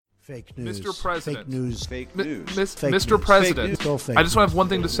Fake news. Mr. President. Fake news. Fake news. Fake Mr. news. President. Fake news. Fake I just want to have one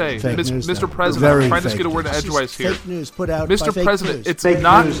thing to say. Fake news Mr. now. President, Very I'm trying to fake get a word news. edgewise here. Fake news put out by Mr. fake President, news. it's Fake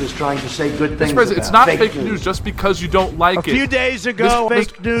not... news is trying to say good things Mr. President, it's about not fake news just because you don't like A few it. days ago, Mis-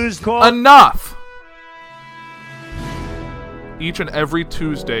 fake news called... Enough! Each and every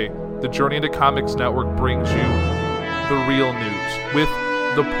Tuesday, the Journey into Comics Network brings you the real news with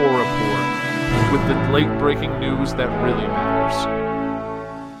the poor report, with the late-breaking news that really matters.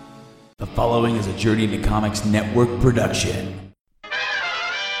 The following is a Journey into Comics Network production.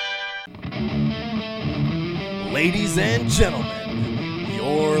 Ladies and gentlemen,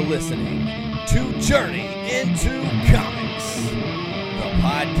 you're listening to Journey into Comics, the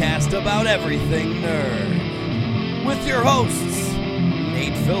podcast about everything nerd, with your hosts,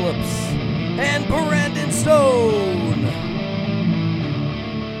 Nate Phillips and Brandon Stone.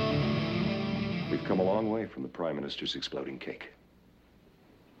 We've come a long way from the Prime Minister's exploding cake.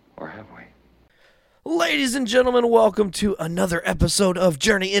 Or have we? Ladies and gentlemen, welcome to another episode of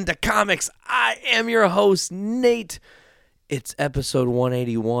Journey into Comics. I am your host, Nate. It's episode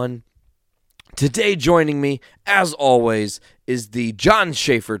 181. Today joining me, as always, is the John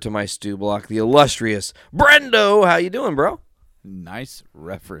Schaefer to my Stu Block, the illustrious Brendo. How you doing, bro? Nice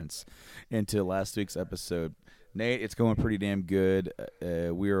reference into last week's episode. Nate, it's going pretty damn good.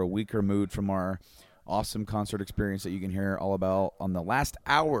 We are a week removed from our awesome concert experience that you can hear all about on the last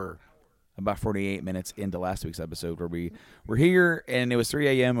hour, about 48 minutes into last week's episode, where we were here and it was 3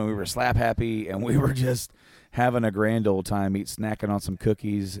 a.m. and we were slap happy and we were just having a grand old time, snacking on some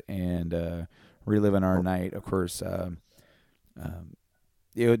cookies and reliving our night. Of course,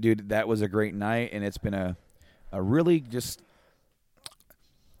 dude, that was a great night, and it's been a really just,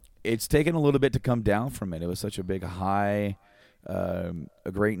 it's taken a little bit to come down from it. It was such a big high,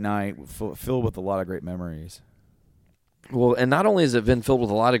 a great night filled with a lot of great memories. Well, and not only has it been filled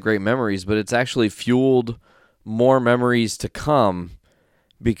with a lot of great memories, but it's actually fueled more memories to come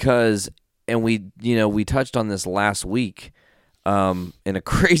because, and we touched on this last week, in a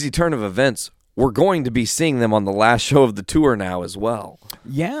crazy turn of events, we're going to be seeing them on the last show of the tour now as well.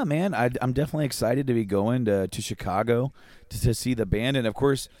 Yeah, man, I'm definitely excited to be going to Chicago to see the band. And, of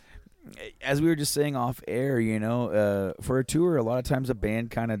course, as we were just saying off air, for a tour, a lot of times a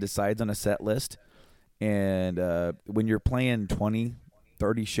band kind of decides on a set list. And when you're playing 20,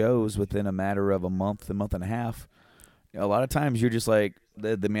 30 shows within a matter of a month and a half, a lot of times you're just like,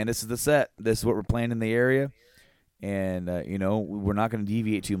 the man, this is the set. This is what we're playing in the area. And, we're not going to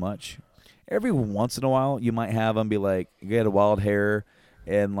deviate too much. Every once in a while, you might have them be like, get a wild hair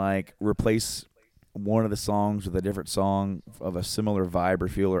and, like, replace one of the songs with a different song of a similar vibe or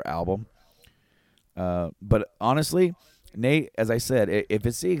feel or album. But honestly, Nate, as I said, if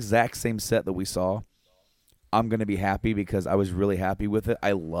it's the exact same set that we saw, I'm going to be happy because I was really happy with it.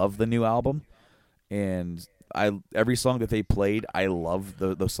 I love the new album, and every song that they played, I love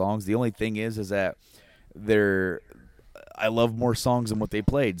those songs. The only thing is that I love more songs than what they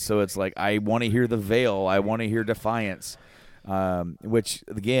played. So it's like I want to hear The Veil. I want to hear Defiance, which,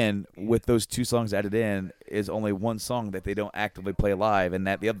 again, with those two songs added in, is only one song that they don't actively play live, and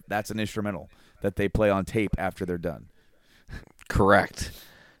that's an instrumental that they play on tape after they're done. Correct.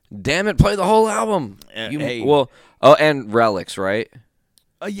 Damn it, play the whole album. And Relics, right?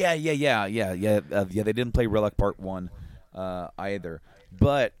 Yeah. They didn't play Relic Part 1 either.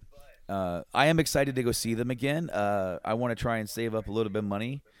 But I am excited to go see them again. I want to try and save up a little bit of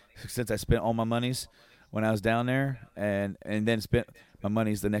money since I spent all my monies when I was down there and then spent my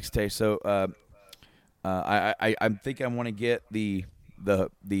monies the next day. So I'm thinking I want to get the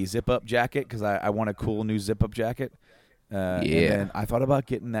zip-up jacket because I want a cool new zip-up jacket. And then I thought about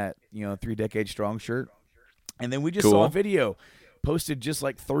getting that, 3 Decades Strong shirt. And then we just saw a video posted just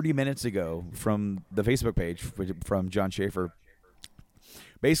like 30 minutes ago from the Facebook page from John Schaefer,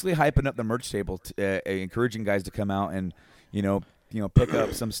 basically hyping up the merch table, encouraging guys to come out and, pick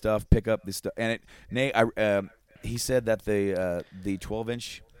up some stuff, pick up this stuff. And he said that the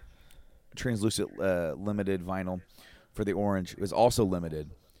 12-inch translucent limited vinyl for the orange was also limited.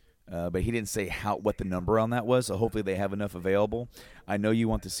 But he didn't say what the number on that was, so hopefully they have enough available. I know you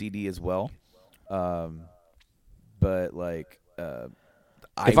want the CD as well, but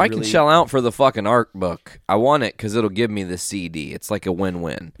if I can shell out for the fucking art book, I want it because it'll give me the CD. It's like a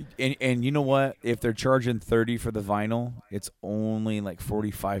win-win. And you know what? If they're charging $30 for the vinyl, it's only like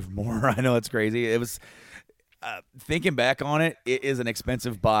 $45 more. I know it's crazy. It was. Thinking back on it, it is an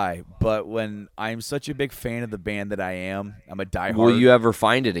expensive buy. But when I'm such a big fan of the band that I am, I'm a diehard. Will you ever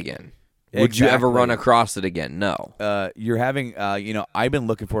find it again? Exactly. Would you ever run across it again? No. You're having, I've been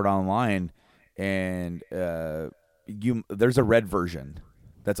looking for it online, and there's a red version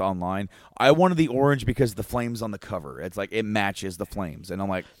that's online. I wanted the orange because the flames on the cover. It's like it matches the flames, and I'm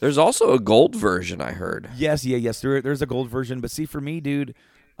like, There's also a gold version, I heard. yes. There's a gold version, but see, for me, dude,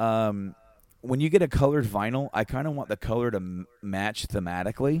 when you get a colored vinyl, I kind of want the color to match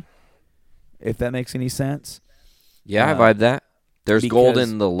thematically, if that makes any sense. Yeah, I vibe that. There's gold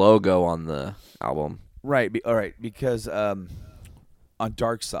because- in the logo on the album. Right. All right. Because on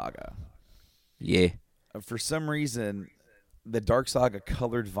Dark Saga, Yeah. for some reason, the Dark Saga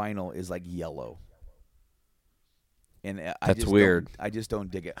colored vinyl is like yellow. And That's weird. I just don't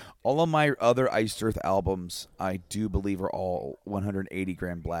dig it. All of my other Iced Earth albums, I do believe, are all 180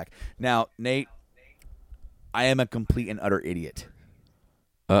 gram black. Now, Nate, I am a complete and utter idiot.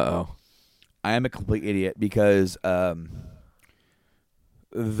 Uh-oh. I am a complete idiot because the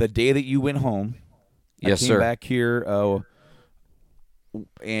day that you went home, Yes, I came sir. back here,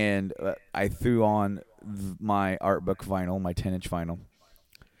 and I threw on my art book vinyl, my 10-inch vinyl.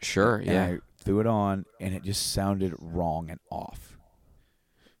 Sure, And yeah. I threw it on, and it just sounded wrong and off.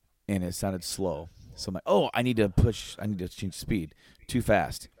 And it sounded slow. So I'm like, oh, I need to change speed. Too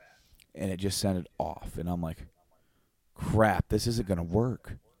fast. And it just sounded off. And I'm like, crap, this isn't going to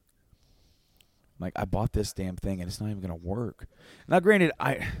work. Like, I bought this damn thing, and it's not even going to work. Now, granted,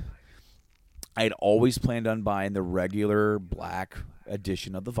 I had always planned on buying the regular black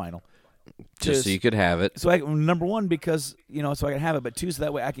edition of the vinyl. Just so you could have it. So number one, because so I can have it, but two, so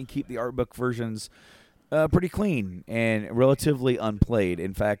that way I can keep the art book versions pretty clean and relatively unplayed.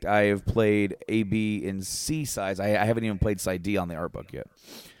 In fact, I have played A, B, and C size. I haven't even played side D on the art book yet.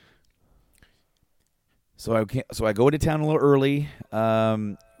 So I go into town a little early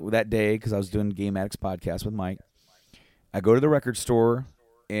that day because I was doing Game Addicts podcast with Mike. I go to the record store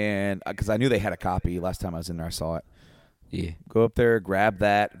and because I knew they had a copy last time I was in there, I saw it. Yeah. Go up there, grab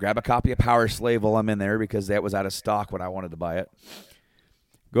a copy of Power Slave while I'm in there because that was out of stock when I wanted to buy it.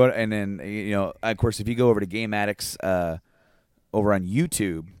 And then of course, if you go over to Game Addicts over on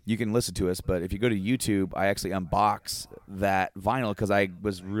YouTube, you can listen to us. But if you go to YouTube, I actually unbox that vinyl because I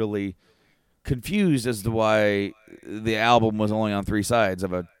was really confused as to why the album was only on 3 sides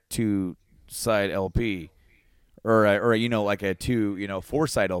of a 2-side LP, or like a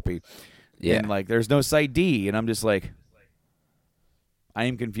 4-side LP. Yeah. And like, there's no side D, and I'm just like, I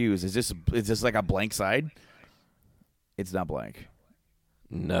am confused. Is this like a blank side? It's not blank.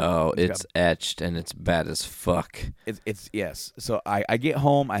 No, it's etched and it's bad as fuck. It's yes. So I get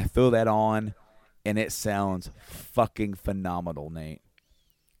home, I throw that on, and it sounds fucking phenomenal, Nate.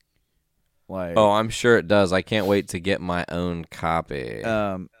 Like, Oh, I'm sure it does. I can't wait to get my own copy.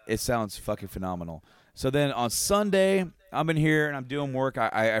 it sounds fucking phenomenal. So then on Sunday, I'm in here and I'm doing work.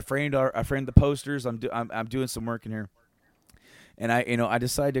 I framed the posters. I'm doing some work in here, and I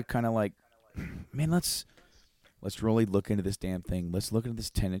decided to kind of like, man, let's really look into this damn thing. Let's look into this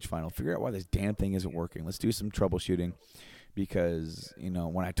 10-inch vinyl. Figure out why this damn thing isn't working. Let's do some troubleshooting, because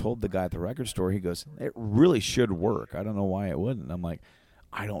when I told the guy at the record store, he goes, it really should work. I don't know why it wouldn't. I'm like,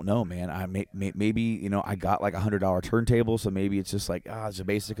 I don't know, man. I maybe I got like $100 turntable, so maybe it's just like it's the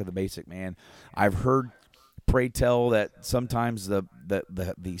basic of the basic, man. I've heard, pray tell, that sometimes the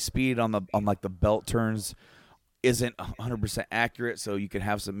speed on like the belt turns isn't 100% accurate, so you can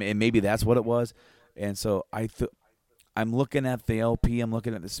have some, and maybe that's what it was. And so I'm looking at the LP, I'm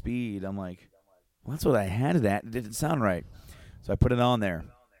looking at the speed. I'm like, well, that's what I had it at. It didn't sound right, so I put it on there,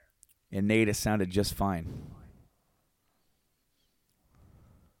 and Nate, it sounded just fine.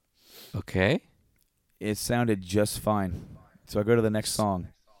 Okay. It sounded just fine. So I go to the next song.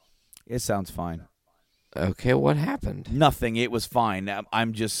 It sounds fine. Okay, what happened? Nothing. It was fine.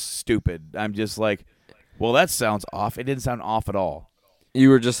 I'm just stupid. I'm just like, well, that sounds off. It didn't sound off at all. You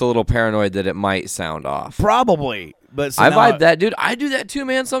were just a little paranoid that it might sound off. Probably. But so I now vibe that, dude. I do that too,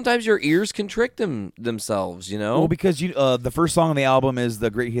 man. Sometimes your ears can trick themselves, Well, because the first song on the album is The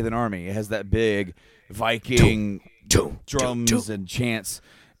Great Heathen Army. It has that big Viking drums and chants.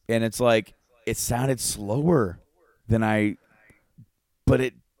 And it's like, it sounded slower than I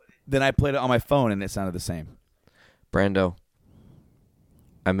played it on my phone, and it sounded the same. Brando,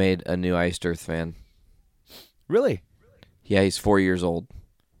 I made a new Iced Earth fan. Really? Yeah, he's 4 years old.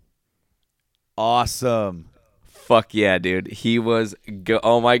 Awesome. Fuck yeah, dude. He was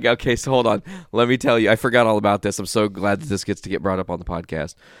oh my god. Okay, so hold on. Let me tell you. I forgot all about this. I'm so glad that this gets to get brought up on the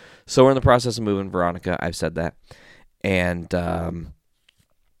podcast. So we're in the process of moving Veronica. I've said that. And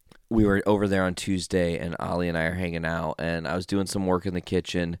we were over there on Tuesday, and Ollie and I are hanging out, and I was doing some work in the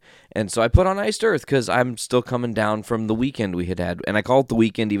kitchen. And so I put on Iced Earth because I'm still coming down from the weekend we had. And I call it the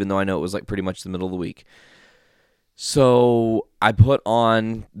weekend, even though I know it was like pretty much the middle of the week. So I put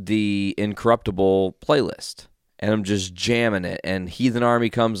on the Incorruptible playlist. and I'm just jamming it. And Heathen Army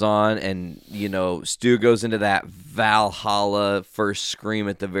comes on, and, you know, Stu goes into that Valhalla first scream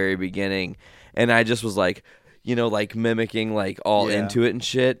at the very beginning. And I just was like, you know, like mimicking, like all into it and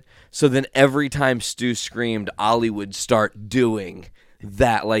shit. So then every time Stu screamed, Ollie would start doing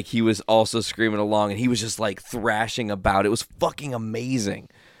that, like he was also screaming along, and he was just like thrashing about. It was fucking amazing.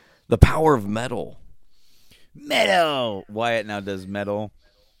 The power of metal. Metal. Wyatt now does metal.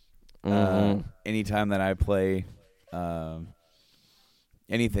 Anytime that I play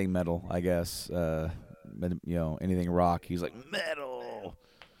anything metal, I guess, you know, anything rock, he's like, metal.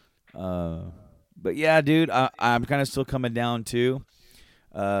 But yeah, dude, I'm kind of still coming down too.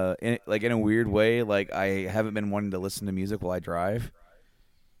 In a weird way, like I haven't been wanting to listen to music while I drive.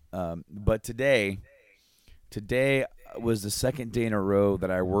 But today was the second day in a row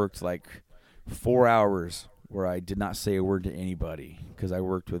that I worked like 4 hours where I did not say a word to anybody, because I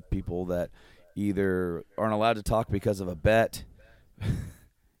worked with people that either aren't allowed to talk because of a bet,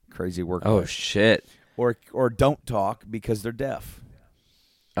 crazy work. Oh shit. Or don't talk because they're deaf.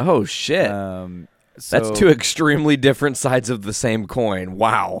 Oh shit. So, that's two extremely different sides of the same coin.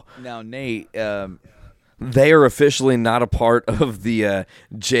 Wow. Now, Nate, they are officially not a part of the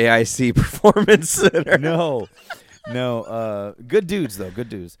JIC Performance Center. No. Good dudes though. Good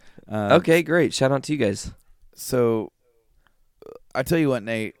dudes. Okay, great. Shout out to you guys. So, I tell you what,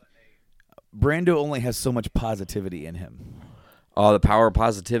 Nate. Brando only has so much positivity in him. Oh, the power of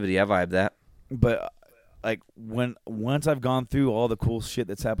positivity. I vibe that. But like once I've gone through all the cool shit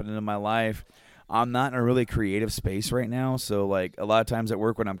that's happening in my life, I'm not in a really creative space right now. So like a lot of times at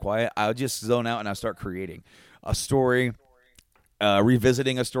work when I'm quiet, I'll just zone out and I'll start creating a story,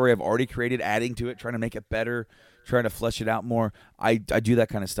 revisiting a story I've already created, adding to it, trying to make it better, trying to flesh it out more. I do that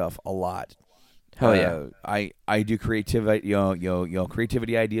kind of stuff a lot. Hell yeah. I do creativity,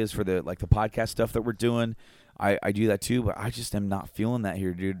 creativity ideas for the podcast stuff that we're doing. I do that too, but I just am not feeling that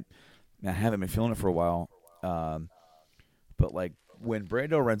here, dude. I haven't been feeling it for a while. But like when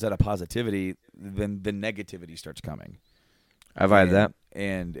Brando runs out of positivity, then the negativity starts coming. I vibe that.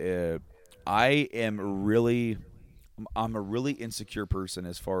 And I'm a really insecure person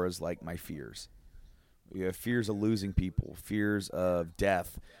as far as like my fears. You have fears of losing people, fears of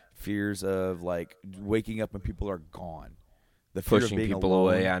death, fears of like waking up when people are gone, the fear pushing of being people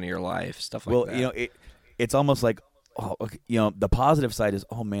alone. away out of your life, stuff like that. Well, you know, it's almost like, oh, okay, you know, the positive side is,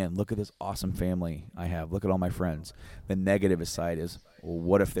 oh man, look at this awesome family I have. Look at all my friends. The negative side is, well,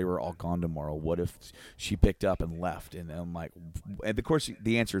 what if they were all gone tomorrow? What if she picked up and left? And I'm like, and of course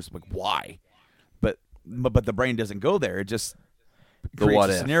the answer is like, why? But the brain doesn't go there. It just creates what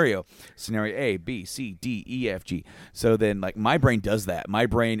a if. scenario A, B, C, D, E, F, G. So then like my brain does that. My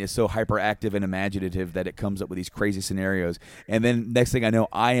brain is so hyperactive and imaginative that it comes up with these crazy scenarios. And then next thing I know,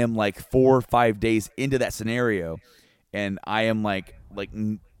 I am like 4 or 5 days into that scenario, and I am like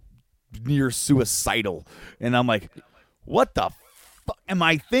near suicidal. And I'm like, what the fuck am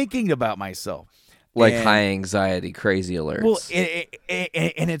I thinking about myself? Like And- high anxiety, crazy alerts. well,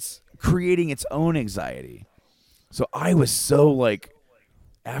 and it's creating its own anxiety. So I was so like,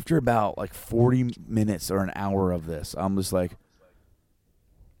 after about like 40 minutes or an hour of this, I'm just like,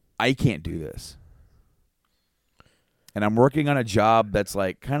 I can't do this. And I'm working on a job that's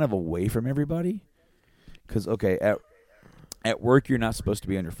like kind of away from everybody. Because, okay, at work, you're not supposed to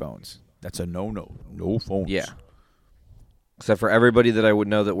be on your phones. That's a no-no. No phones. yeah. Except for everybody that I would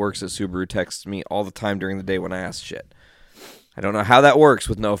know that works at Subaru texts me all the time during the day when I ask shit. I don't know how that works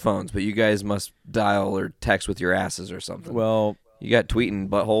with no phones, but you guys must dial or text with your asses or something. Well, You got tweeting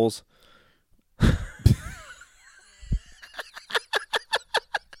buttholes?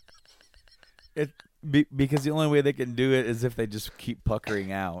 because the only way they can do it is if they just keep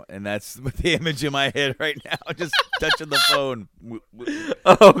puckering out. And that's the image in my head right now, just touching the phone.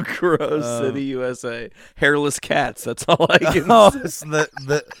 Oh, gross. City, USA. Hairless cats. That's all I can Oh, say. it's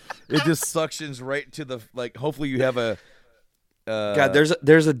it just suctions right to the, like, hopefully you have a... God,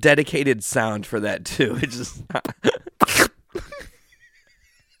 there's a dedicated sound for that, too. It just...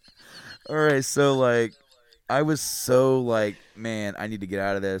 All right, so, like, I was so, like, man, I need to get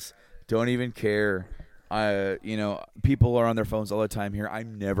out of this. Don't even care. People are on their phones all the time here.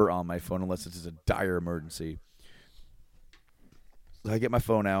 I'm never on my phone unless it's a dire emergency. So I get my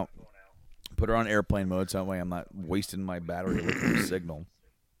phone out, put her on airplane mode so that way I'm not wasting my battery with no signal.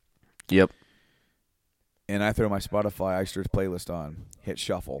 Yep. And I throw my Spotify iStars playlist on, hit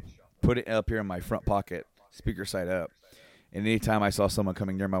shuffle, put it up here in my front pocket, speaker side up. And anytime I saw someone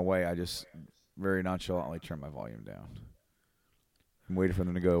coming near my way, I just very nonchalantly turn my volume down. I'm waiting for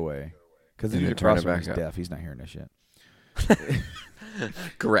them to go away. Because the And dude then turn across it from me back is up. deaf. He's not hearing this shit.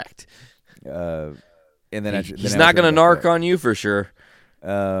 Correct. And then he's not going to narc on you for sure.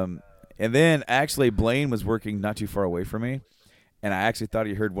 And then actually Blaine was working not too far away from me, and I actually thought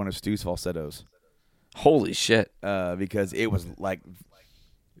he heard one of Stu's falsettos. Holy shit! Because it was like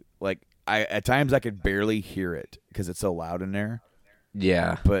I at times I could barely hear it because it's so loud in there.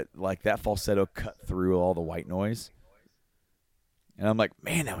 Yeah. But like that falsetto cut through all the white noise, and I'm like,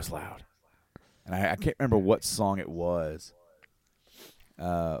 man, that was loud. And I can't remember what song it was.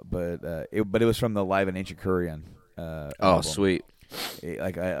 But it was from the Live in Ancient Korean. Album. Sweet.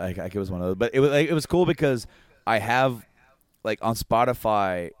 It was one of those, but it was cool because I have like on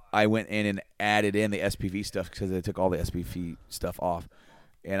Spotify I went in and added in the SPV stuff because they took all the SPV stuff off,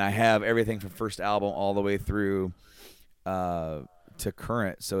 and I have everything from first album all the way through to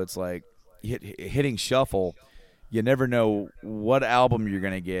current. So it's like hitting shuffle, you never know what album you're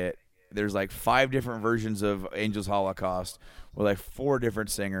gonna get. There's like 5 different versions of Angels Holocaust with like 4 different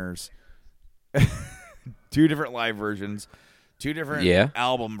singers, 2 different live versions, 2 different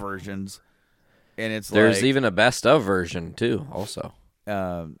album versions, and there's even a best of version too. Also,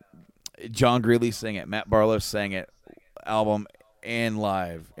 John Greeley sang it, Matt Barlow sang it, album and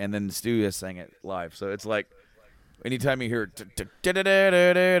live, and then Stu sang it live. So it's like anytime you hear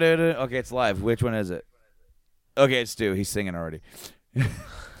okay, it's live. Which one is it? Okay, it's Stu. He's singing already.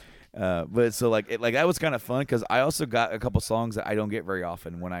 But so like that was kind of fun because I also got a couple songs that I don't get very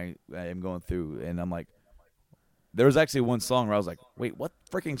often when I am going through, and I'm like, there was actually one song where I was like, wait, what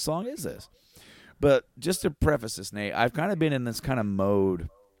freaking song is this? But just to preface this, Nate, I've kind of been in this kind of mode,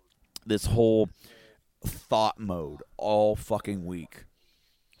 this whole thought mode all fucking week.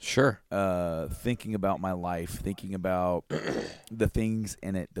 Sure. Thinking about my life, thinking about the things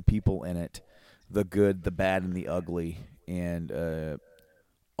in it, the people in it, the good, the bad, and the ugly, and a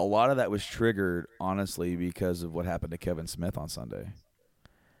lot of that was triggered, honestly, because of what happened to Kevin Smith on Sunday.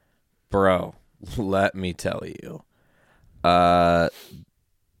 Bro, let me tell you. I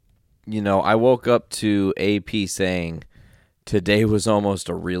woke up to AP saying, today was almost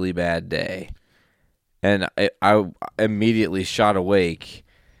a really bad day. And I immediately shot awake.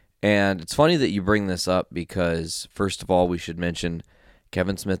 And it's funny that you bring this up because, first of all, we should mention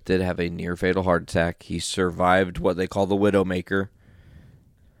Kevin Smith did have a near-fatal heart attack. He survived what they call the Widowmaker.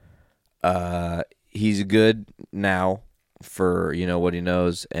 He's good now for, what he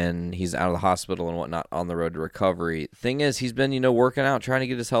knows, and he's out of the hospital and whatnot on the road to recovery. Thing is, he's been, working out, trying to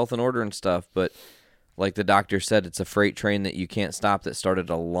get his health in order and stuff, but like the doctor said, it's a freight train that you can't stop that started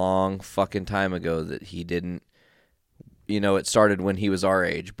a long fucking time ago that he didn't, it started when he was our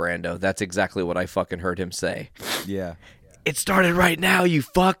age, Brando. That's exactly what I fucking heard him say. Yeah. It started right now, you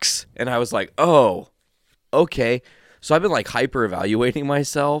fucks. And I was like, oh, okay. So I've been like hyper evaluating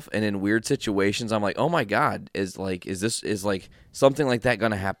myself, and in weird situations, I'm like, oh my God, is something like that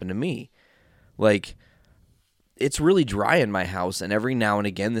going to happen to me? Like, it's really dry in my house, and every now and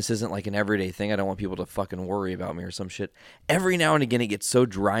again, this isn't like an everyday thing. I don't want people to fucking worry about me or some shit. Every now and again, it gets so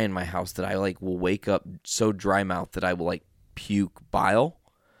dry in my house that I like will wake up so dry mouthed that I will like puke bile.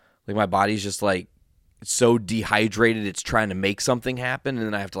 Like my body's just like so dehydrated, it's trying to make something happen, and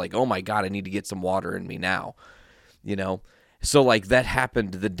then I have to like, oh my God, I need to get some water in me now. So like that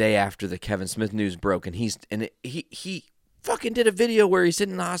happened the day after the Kevin Smith news broke, and he fucking did a video where he's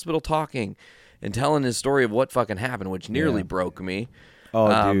sitting in the hospital talking and telling his story of what fucking happened, which nearly broke me.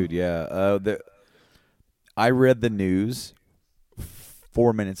 Oh, dude, yeah. I read the news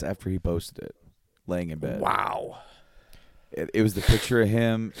 4 minutes after he posted it, laying in bed. Wow. It was the picture of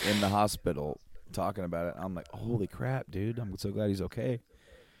him in the hospital talking about it. I'm like, holy crap, dude! I'm so glad he's okay.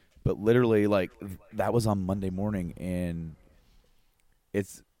 But literally, like, that was on Monday morning, and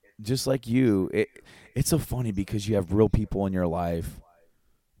it's just like you. It's so funny because you have real people in your life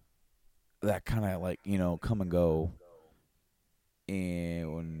that kind of, like, come and go.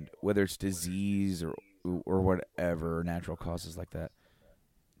 And whether it's disease or whatever, natural causes like that.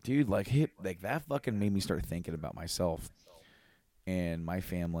 Dude, like that fucking made me start thinking about myself and my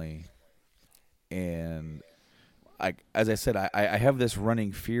family. And as I said, I have this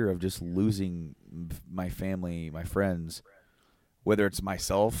running fear of just losing my family, my friends, whether it's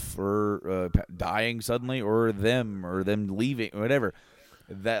myself or dying suddenly or them leaving, whatever.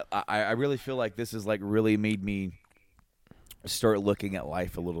 That I really feel like this has like really made me start looking at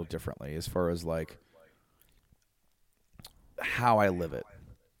life a little differently as far as like how I live it.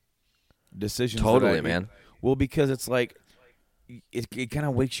 Decisions. Totally, man. Well, because it's like it kind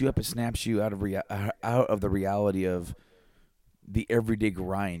of wakes you up and snaps you out of the reality of the everyday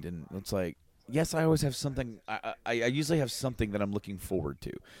grind, and it's like, yes, I always have something. I usually have something that I'm looking forward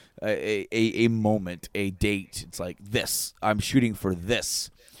to, a moment, a date. It's like this. I'm shooting for this,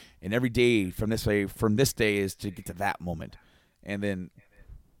 And every day from this day is to get to that moment. And then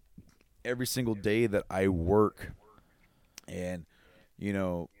every single day that I work, and, you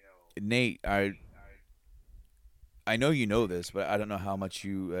know, Nate, I know you know this, but I don't know how much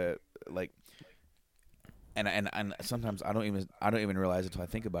you like. And sometimes I don't even realize it until I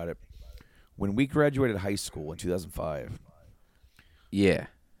think about it. When we graduated high school in 2005, Yeah.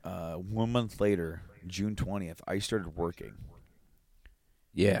 1 month later, June 20th, I started working.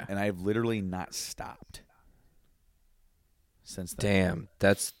 Yeah. And I've literally not stopped since then. Damn,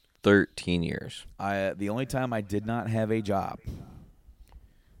 that's 13 years. The only time I did not have a job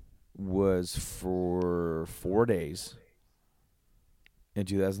was for 4 days in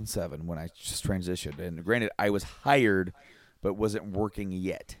 2007 when I just transitioned. And granted, I was hired, but wasn't working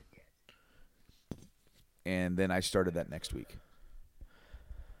yet. And then I started that next week.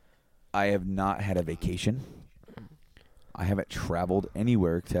 I have not had a vacation. I haven't traveled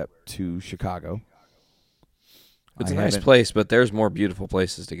anywhere except to Chicago. It's a nice place, but there's more beautiful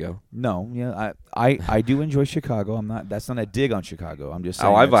places to go. No, yeah, I do enjoy Chicago. That's not a dig on Chicago. I'm just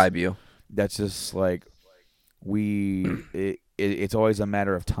saying. Oh, I vibe you. That's just like it's always a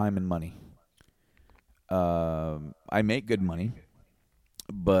matter of time and money. I make good money,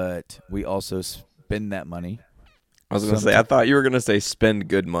 but we also spend that money. I was going to say, I thought you were going to say spend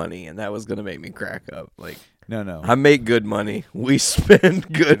good money, and that was going to make me crack up. Like, no. I make good money. We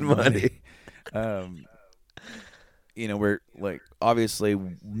spend good money. You know, we're like, obviously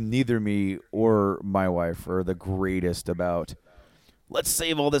neither me or my wife are the greatest about let's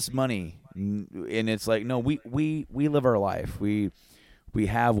save all this money. And it's like, no, we live our life. We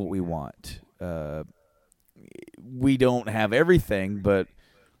have what we want. We don't have everything, but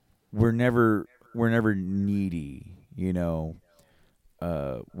we're never needy, you know.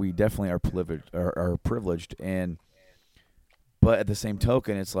 We definitely are privileged, but at the same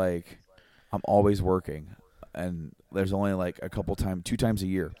token, it's like I'm always working, and there's only like two times a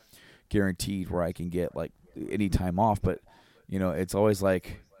year guaranteed where I can get like any time off. But you know, it's always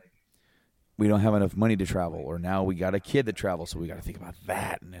like we don't have enough money to travel, or now we got a kid to travel, so we got to think about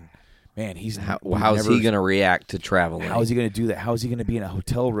that. And then, man, how's he going to react to traveling? How is he going to do that? How is he going to be in a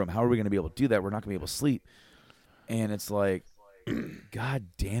hotel room? How are we going to be able to do that? We're not going to be able to sleep. And it's like, God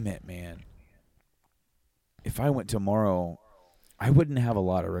damn it, man. If I went tomorrow, I wouldn't have a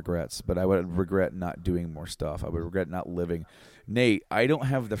lot of regrets, but I would regret not doing more stuff. I would regret not living. Nate, I don't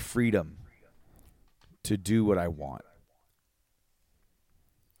have the freedom to do what I want.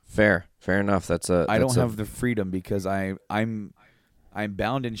 Fair enough. I don't have the freedom because I'm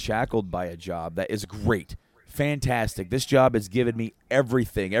bound and shackled by a job that is great, fantastic. This job has given me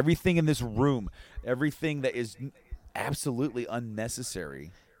everything in this room, everything that is absolutely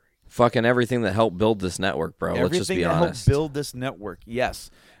unnecessary. Fucking everything that helped build this network, bro. Let's just be honest. Everything that helped build this network,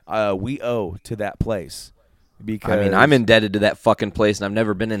 yes, we owe to that place. Because I mean, I'm indebted to that fucking place, and I've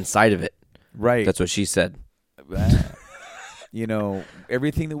never been inside of it. Right. That's what she said. You know,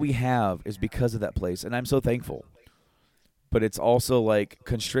 everything that we have is because of that place, and I'm so thankful. But it's also like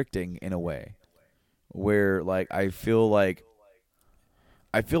constricting in a way, where like I feel like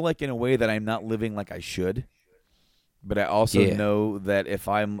in a way that I'm not living like I should. But I also know that if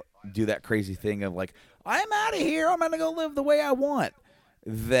I'm do that crazy thing of like, I'm out of here, I'm going to go live the way I want,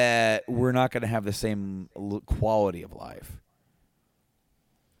 that we're not going to have the same quality of life.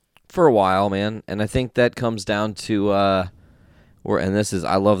 For a while, man. And I think that comes down to, I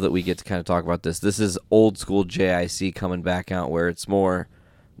love that we get to kind of talk about this. This is old school JIC coming back out where it's more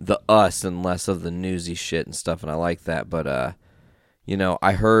the us and less of the newsy shit and stuff. And I like that. But, you know,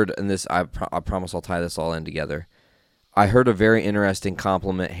 I heard, and this, I promise I'll tie this all in together. I heard a very interesting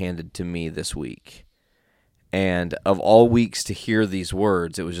compliment handed to me this week. And of all weeks to hear these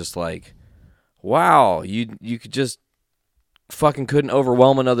words, it was just like, wow, you could just fucking couldn't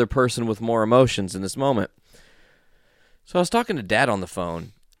overwhelm another person with more emotions in this moment. So I was talking to Dad on the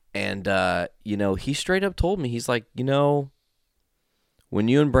phone, and, you know, he straight up told me, he's like, you know, when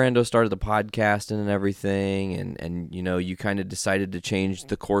you and Brando started the podcasting and everything, and you know, you kind of decided to change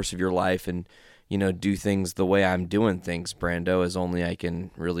the course of your life and, you know, do things the way I'm doing things, Brando, as only I can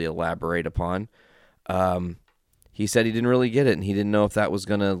really elaborate upon. He said he didn't really get it, and he didn't know if that was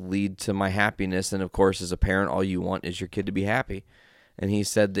going to lead to my happiness. And, of course, as a parent, all you want is your kid to be happy. And he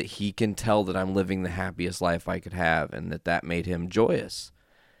said that he can tell that I'm living the happiest life I could have, and that made him joyous.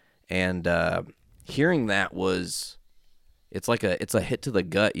 And hearing that was, it's a hit to the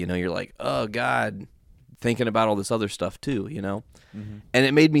gut, you know. You're like, oh, God, thinking about all this other stuff too, you know. Mm-hmm. And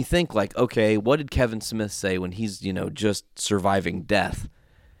it made me think, like, okay, what did Kevin Smith say when he's, you know, just surviving death?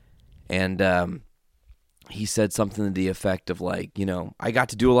 And he said something to the effect of like, I got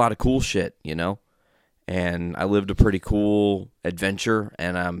to do a lot of cool shit, and I lived a pretty cool adventure,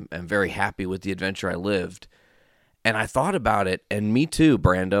 and I'm very happy with the adventure I lived. And I thought about it, and me too,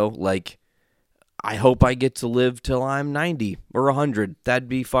 Brando. Like, I hope I get to live till I'm 90 or 100. That'd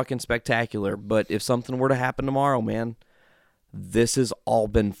be fucking spectacular. But if something were to happen tomorrow, man, this has all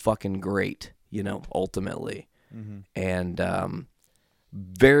been fucking great, ultimately. Mm-hmm. And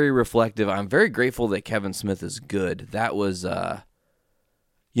very reflective. I'm very grateful that Kevin Smith is good. That was,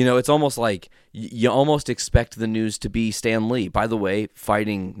 it's almost like you almost expect the news to be Stan Lee. By the way,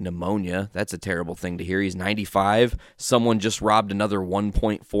 fighting pneumonia, that's a terrible thing to hear. He's 95. Someone just robbed another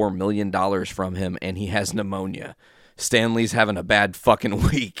 $1.4 million from him, and he has pneumonia. Stan Lee's having a bad fucking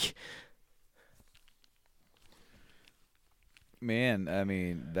week. Man, I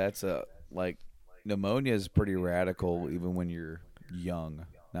mean, that's pneumonia is pretty radical even when you're young,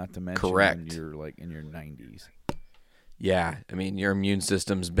 not to mention Correct. when you're like in your 90s. Yeah, I mean, your immune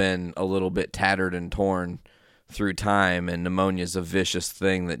system's been a little bit tattered and torn through time, and pneumonia's a vicious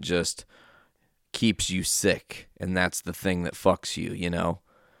thing that just keeps you sick, and that's the thing that fucks you,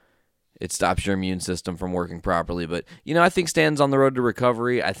 It stops your immune system from working properly. But, I think Stan's on the road to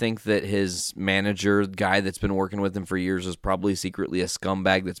recovery. I think that his manager, guy that's been working with him for years, is probably secretly a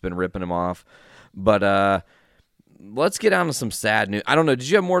scumbag that's been ripping him off. But let's get on to some sad news. I don't know. Did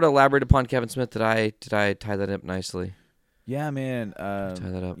you have more to elaborate upon Kevin Smith? Did I tie that up nicely? Yeah, man. Tie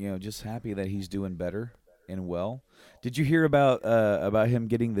that up. Just happy that he's doing better and well. Did you hear about him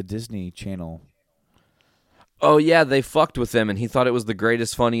getting the Disney Channel? Oh, yeah, they fucked with him, and he thought it was the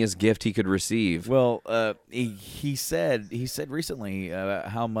greatest, funniest gift he could receive. Well, he said recently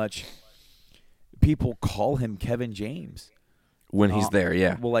how much people call him Kevin James when he's there,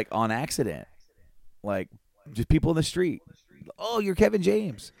 yeah. Well, like on accident, like just people in the street. Oh, you're Kevin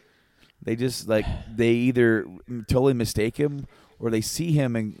James. They just they either totally mistake him or they see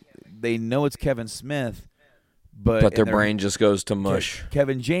him and they know it's Kevin Smith, but their brain just goes to mush.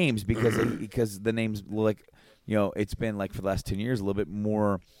 Kevin James because the name's like. It's been like for the last 10 years a little bit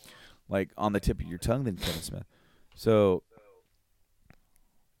more like on the tip of your tongue than Kevin Smith. So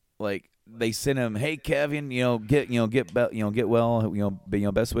like they sent him, "Hey Kevin, get well,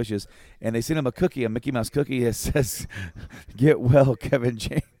 best wishes." And they sent him a cookie, a Mickey Mouse cookie that says "Get well, Kevin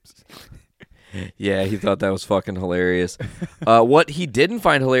James." Yeah, he thought that was fucking hilarious. What he didn't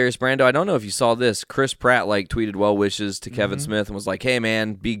find hilarious, Brando, I don't know if you saw this. Chris Pratt tweeted well wishes to Kevin Smith and was like, "Hey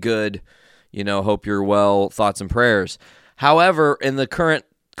man, be good. Hope you're well. Thoughts and prayers." However, in the current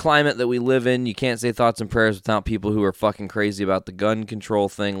climate that we live in, you can't say thoughts and prayers without people who are fucking crazy about the gun control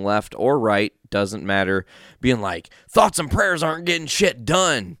thing, left or right, doesn't matter, being like, thoughts and prayers aren't getting shit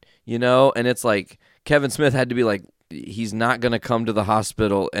done, And it's like, Kevin Smith had to be like, he's not going to come to the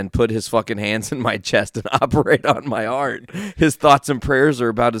hospital and put his fucking hands in my chest and operate on my heart. His thoughts and prayers are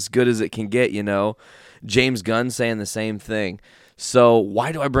about as good as it can get, James Gunn saying the same thing. So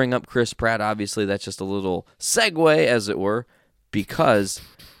why do I bring up Chris Pratt? Obviously, that's just a little segue, as it were, because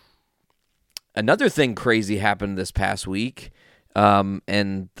another thing crazy happened this past week,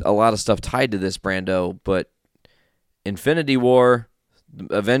 and a lot of stuff tied to this, Brando, but Infinity War,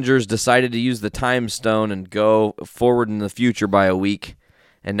 Avengers decided to use the time stone and go forward in the future by a week,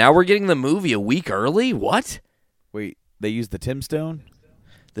 and now we're getting the movie a week early? What? Wait, they used the Tim Stone?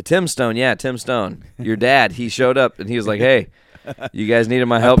 The Tim Stone, yeah, Tim Stone. Your dad, he showed up, and he was like, "Hey, you guys needed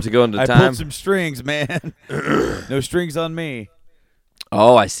my help to go into time?" I pulled some strings, man. No strings on me.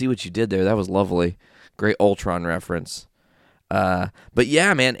 Oh, I see what you did there. That was lovely. Great Ultron reference. But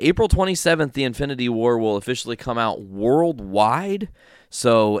yeah, man, April 27th, the Infinity War will officially come out worldwide.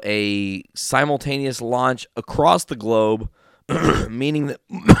 So a simultaneous launch across the globe, meaning that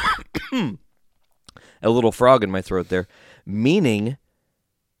a little frog in my throat there, meaning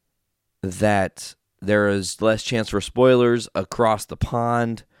that there is less chance for spoilers across the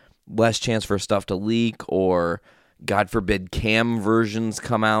pond, less chance for stuff to leak or, God forbid, cam versions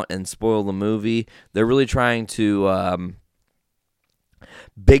come out and spoil the movie. They're really trying to...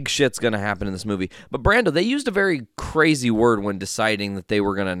 big shit's going to happen in this movie. But, Brando, they used a very crazy word when deciding that they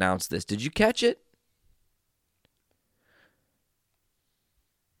were going to announce this. Did you catch it?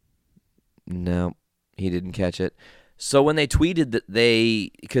 No, he didn't catch it. So when they tweeted that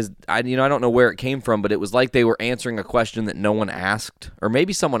because I don't know where it came from, but it was like they were answering a question that no one asked, or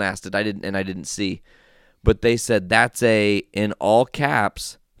maybe someone asked it. I didn't see, but they said that's in all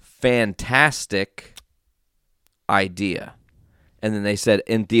caps, fantastic idea, and then they said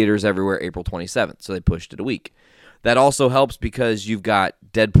in theaters everywhere April 27th. So they pushed it a week. That also helps because you've got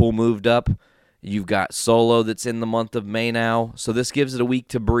Deadpool moved up, You've got Solo that's in the month of May now. So this gives it a week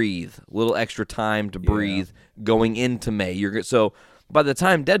to breathe, a little extra time to breathe going into May. So by the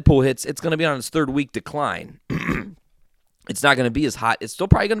time Deadpool hits, it's going to be on its third week decline. It's not going to be as hot. It's still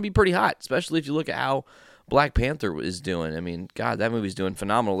probably going to be pretty hot, especially if you look at how Black Panther is doing. I mean, God, that movie's doing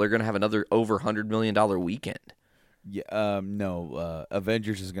phenomenal. They're going to have another over $100 million weekend. Yeah, no,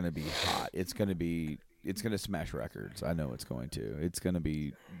 Avengers is going to be hot. It's going to smash records. I know it's going to. It's going to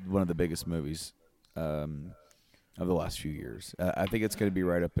be one of the biggest movies of the last few years. I think it's going to be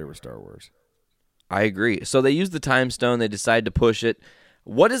right up there with Star Wars. I agree. So they used the Time Stone. They decided to push it.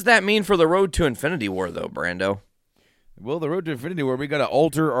 What does that mean for the road to Infinity War, though, Brando? Well, the road to Infinity War, we got to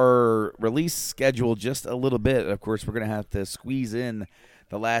alter our release schedule just a little bit. Of course, we're going to have to squeeze in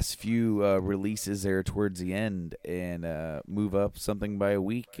the last few releases there towards the end and move up something by a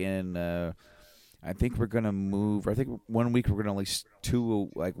week. And I think we're going to move. I think 1 week we're going to release two,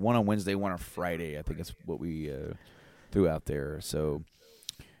 like one on Wednesday, one on Friday. I think that's what we threw out there. So,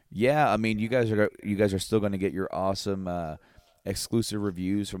 yeah, I mean, you guys are still going to get your awesome exclusive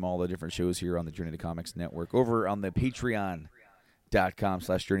reviews from all the different shows here on the Journey to Comics Network over on the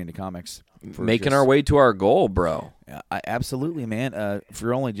Patreon.com/Journey to Comics. Making our way to our goal, bro. Absolutely, man.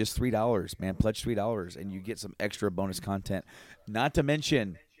 For only just $3, man, pledge $3, and you get some extra bonus content. Not to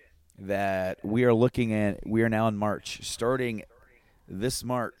mention that we are now in March. Starting this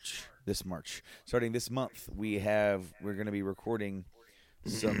month, we're going to be recording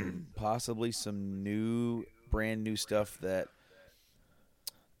possibly some brand new stuff that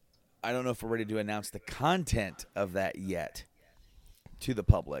I don't know if we're ready to announce the content of that yet to the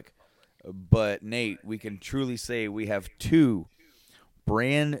public. But, Nate, we can truly say we have 2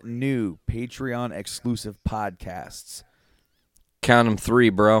 brand new Patreon exclusive podcasts. Count them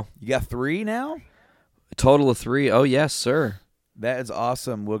 3, bro. You got 3 now? A total of 3. Oh, yes, sir. That is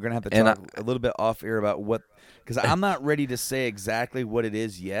awesome. We're going to have to talk a little bit off air about what, because I'm not ready to say exactly what it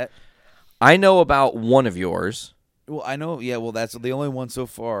is yet. I know about one of yours. Well, I know. Yeah, well, that's the only one so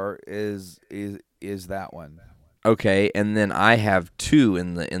far is that one. Okay, and then I have 2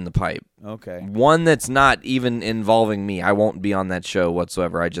 in the pipe. Okay. One that's not even involving me. I won't be on that show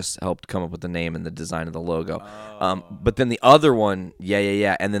whatsoever. I just helped come up with the name and the design of the logo. Oh. But then the other one,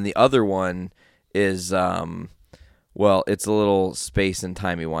 yeah. And then the other one is, well, it's a little space and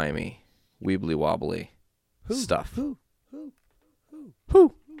timey-wimey, weebly wobbly stuff. Who?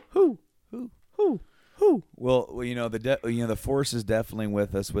 Well, the force is definitely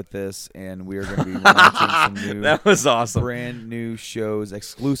with us with this, and we are going to be launching some new, that was awesome, brand new shows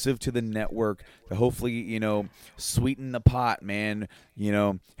exclusive to the network to hopefully, sweeten the pot, man.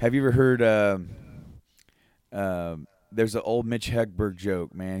 Have you ever heard? There's an old Mitch Hedberg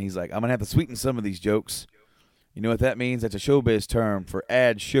joke, man. He's like, I'm gonna have to sweeten some of these jokes. You know what that means? That's a showbiz term for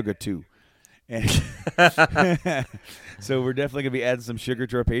add sugar to. And so we're definitely going to be adding some sugar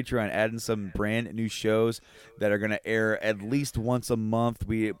to our Patreon, adding some brand new shows that are going to air at least once a month.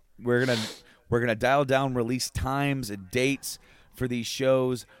 We're going to dial down release times and dates for these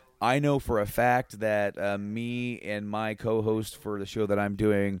shows. I know for a fact that me and my co-host for the show that I'm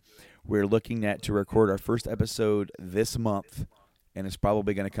doing, we're looking to record our first episode this month, and it's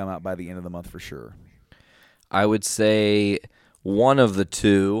probably going to come out by the end of the month for sure. I would say one of the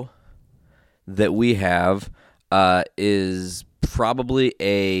 2 that we have is probably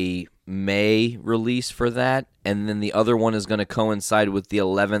a May release for that, and then the other one is going to coincide with the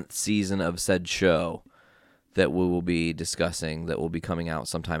 11th season of said show that we will be discussing, that will be coming out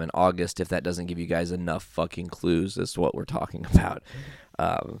sometime in August, if that doesn't give you guys enough fucking clues as to what we're talking about.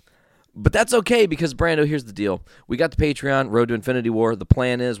 But that's okay, because, Brando, here's the deal. We got the Patreon, Road to Infinity War. The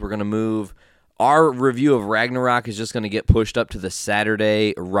plan is we're going to move. Our review of Ragnarok is just going to get pushed up to the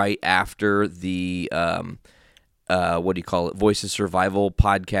Saturday right after the, Voices Survival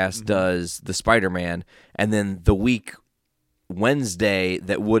podcast does the Spider-Man. And then the week Wednesday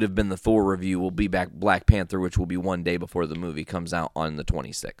that would have been the Thor review will be back Black Panther, which will be one day before the movie comes out on the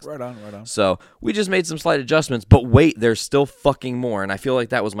 26th. Right on. So we just made some slight adjustments, but wait, there's still fucking more. And I feel like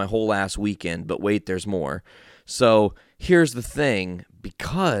that was my whole last weekend, but wait, there's more. So here's the thing,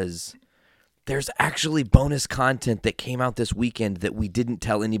 because there's actually bonus content that came out this weekend that we didn't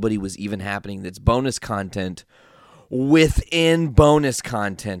tell anybody was even happening. That's bonus content within bonus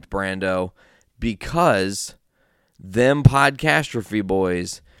content, Brando, because them Podcastrophe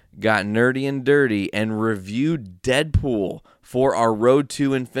boys got nerdy and dirty and reviewed Deadpool for our Road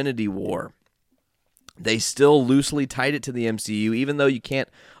to Infinity War. They still loosely tied it to the MCU, even though you can't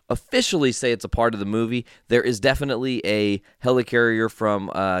officially say it's a part of the movie. There is definitely a helicarrier from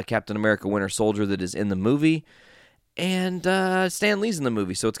Captain America Winter Soldier that is in the movie. and Stan Lee's in the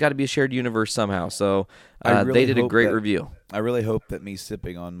movie, so it's got to be a shared universe somehow. So I really they did a hope great that- review. I really hope that me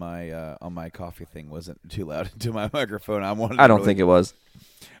sipping on my coffee thing wasn't too loud into my microphone. I don't think it was.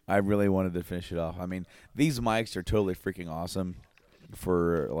 I really wanted to finish it off. I mean, these mics are totally freaking awesome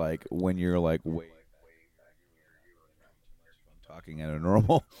for like when you're like way talking at a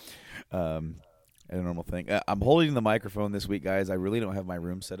normal thing. I'm holding the microphone this week, guys. I really don't have my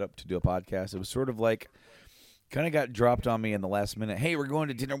room set up to do a podcast. It was sort of like kind of got dropped on me in the last minute. Hey, we're going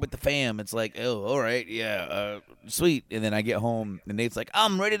to dinner with the fam. It's like, oh, all right, yeah, sweet. And then I get home, and Nate's like,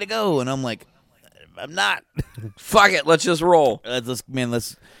 I'm ready to go, and I'm like, I'm not. Fuck it, let's just roll. Let's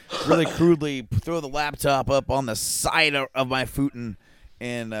really crudely throw the laptop up on the side of my futon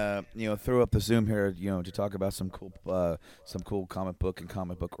and throw up the Zoom here, to talk about some cool comic book and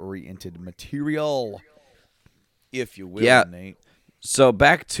comic book oriented material, if you will, Yeah. Nate. So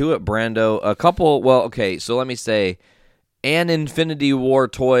back to it, Brando. So let me say, an Infinity War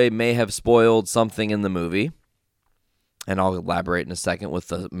toy may have spoiled something in the movie. And I'll elaborate in a second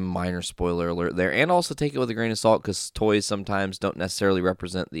with a minor spoiler alert there. And also take it with a grain of salt because toys sometimes don't necessarily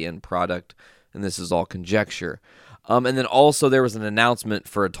represent the end product. And this is all conjecture. And then also there was an announcement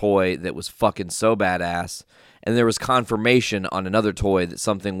for a toy that was fucking so badass. And there was confirmation on another toy that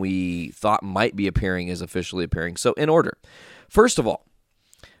something we thought might be appearing is officially appearing. So in order. First of all,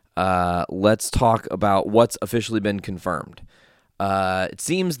 let's talk about what's officially been confirmed. It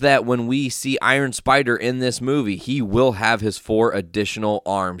seems that when we see Iron Spider in this movie, he will have his 4 additional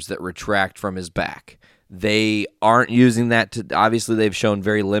arms that retract from his back. They aren't using that to... Obviously, they've shown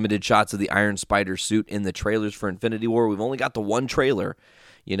very limited shots of the Iron Spider suit in the trailers for Infinity War. We've only got the one trailer,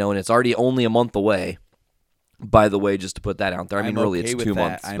 and it's already only a month away. By the way, just to put that out there. I mean, really, it's 2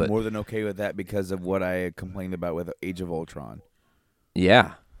 months. I'm more than okay with that because of what I complained about with Age of Ultron.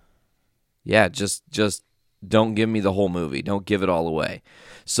 Yeah. Yeah, just don't give me the whole movie. Don't give it all away.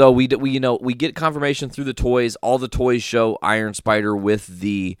 So we get confirmation through the toys. All the toys show Iron Spider with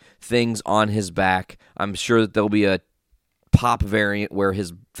the things on his back. I'm sure that there'll be a pop variant where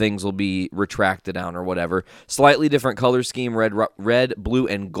his things will be retracted down or whatever. Slightly different color scheme, red, blue,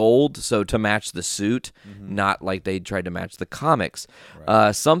 and gold, so to match the suit, not like they tried to match the comics.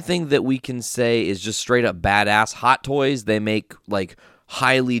 Right. Something that we can say is just straight up badass. Hot Toys, they make like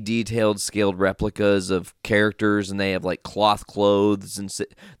highly detailed scaled replicas of characters, and they have like cloth clothes, and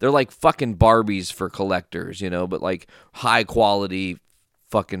they're like fucking Barbies for collectors, but like high quality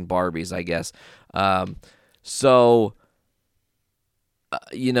fucking Barbies, I guess.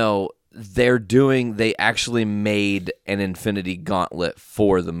 They actually made an Infinity Gauntlet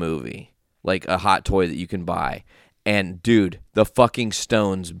for the movie, like a hot toy that you can buy. And dude, the fucking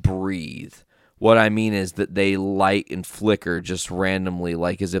stones breathe. What I mean is that they light and flicker just randomly,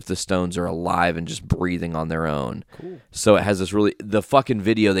 like as if the stones are alive and just breathing on their own. Cool. So it has this the fucking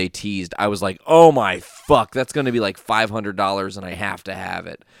video they teased, I was like, oh my fuck, that's going to be like $500 and I have to have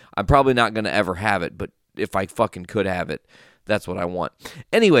it. I'm probably not going to ever have it, but if I fucking could have it, that's what I want.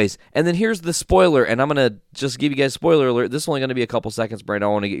 Anyways, and then here's the spoiler, and I'm going to just give you guys spoiler alert. This is only going to be a couple seconds, Brandon.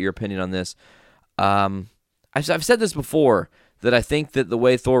 I want to get your opinion on this. I've said this before, that I think that the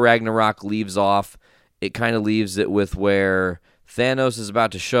way Thor Ragnarok leaves off, it kind of leaves it with where Thanos is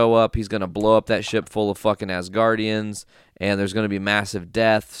about to show up. He's going to blow up that ship full of fucking Asgardians, and there's going to be massive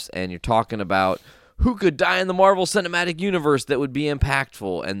deaths, and you're talking about who could die in the Marvel Cinematic Universe that would be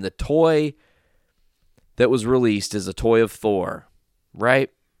impactful, and the toy that was released is a toy of Thor, right?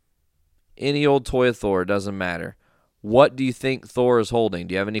 Any old toy of Thor, doesn't matter. What do you think Thor is holding?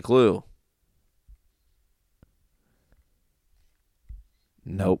 Do you have any clue?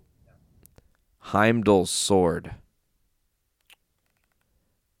 Nope. Heimdall's sword.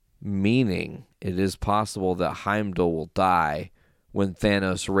 Meaning, it is possible that Heimdall will die when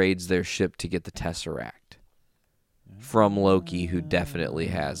Thanos raids their ship to get the Tesseract. From Loki, who definitely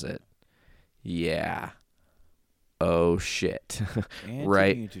has it. Yeah. Oh, shit.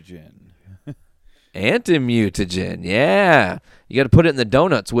 Right? Antimutagen, yeah. You got to put it in the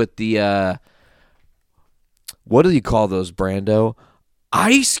donuts with the, what do you call those, Brando?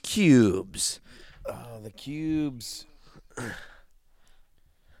 Ice cubes. Oh, the cubes.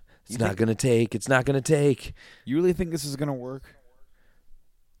 It's not going to take. You really think this is going to work?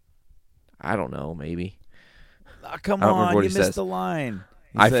 I don't know, maybe. Oh, come on, you missed the line.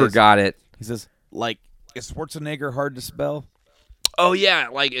 I forgot it. He says, like, is Schwarzenegger hard to spell? Oh, yeah,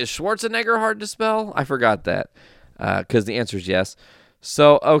 like, is Schwarzenegger hard to spell? I forgot that, because the answer is yes.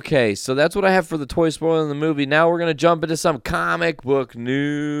 So, okay, so that's what I have for the toy spoiler in the movie. Now we're going to jump into some comic book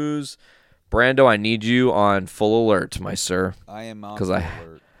news. Brando, I need you on full alert, my sir. I am on full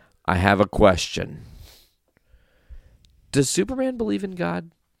alert. I have a question. Does Superman believe in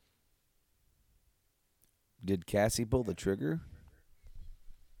God? Did Cassie pull the trigger?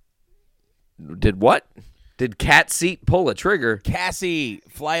 Did what? Did Cat Seat pull a trigger? Cassie,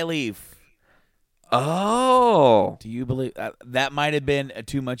 Flyleaf. Oh. Do you believe that might have been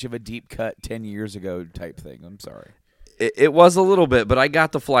too much of a deep cut 10 years ago type thing? I'm sorry. It was a little bit, but I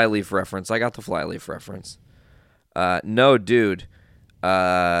got the Flyleaf reference. No, dude.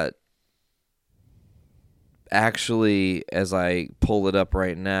 Actually, as I pull it up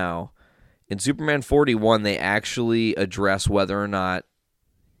right now, in Superman 41, they actually address whether or not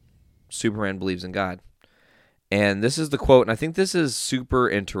Superman believes in God. And this is the quote, and I think this is super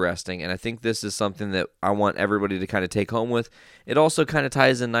interesting, and I think this is something that I want everybody to kind of take home with. It also kind of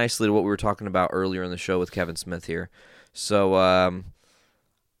ties in nicely to what we were talking about earlier in the show with Kevin Smith here. So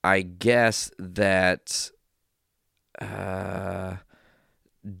I guess that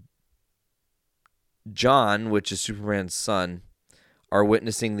John, which is Superman's son, are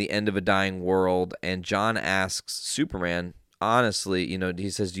witnessing the end of a dying world, and John asks Superman, honestly, he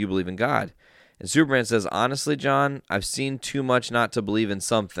says, do you believe in God? And Superman says, honestly, John, I've seen too much not to believe in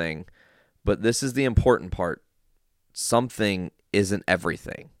something, but this is the important part. Something isn't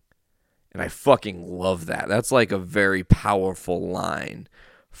everything. And I fucking love that. That's like a very powerful line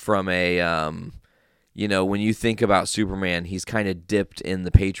from a, when you think about Superman, he's kind of dipped in the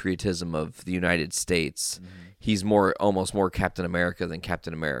patriotism of the United States. Mm-hmm. He's almost more Captain America than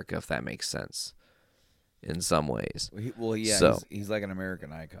Captain America, if that makes sense, in some ways. He's like an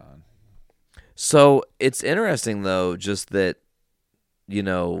American icon. So it's interesting, though, just that,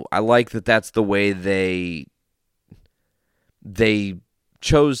 I like that that's the way they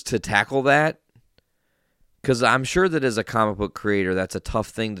chose to tackle that, because I'm sure that as a comic book creator, that's a tough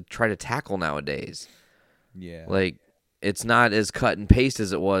thing to try to tackle nowadays. Yeah. Like, it's not as cut and paste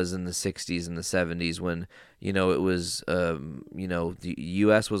as it was in the 60s and the 70s when, it was, the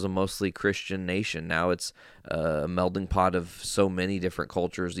U.S. was a mostly Christian nation. Now it's a melding pot of so many different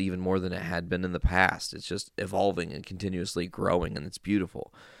cultures, even more than it had been in the past. It's just evolving and continuously growing, and it's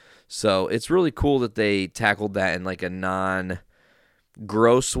beautiful. So it's really cool that they tackled that in like a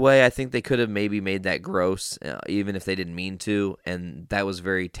non-gross way. I think they could have maybe made that gross, even if they didn't mean to, and that was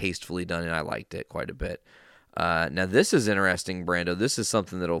very tastefully done, and I liked it quite a bit. Now, this is interesting, Brando. This is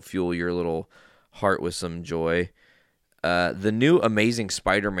something that'll fuel your little heart with some joy. The new Amazing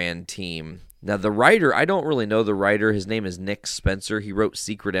Spider-Man team. Now, the writer, I don't really know the writer. His name is Nick Spencer. He wrote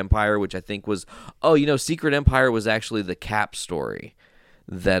Secret Empire, which I think was... Secret Empire was actually the Cap story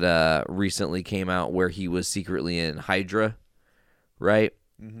that recently came out where he was secretly in Hydra, right?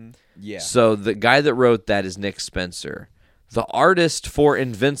 Mm-hmm. Yeah. So the guy that wrote that is Nick Spencer. The artist for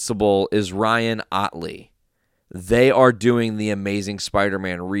Invincible is Ryan Ottley. They are doing the Amazing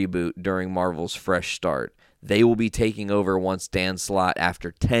Spider-Man reboot during Marvel's Fresh Start. They will be taking over once Dan Slott,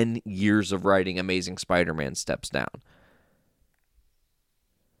 after 10 years of writing Amazing Spider-Man, steps down.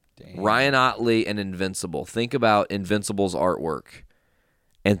 Damn. Ryan Ottley and Invincible. Think about Invincible's artwork,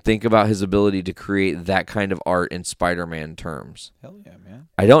 and think about his ability to create that kind of art in Spider-Man terms. Hell yeah, man.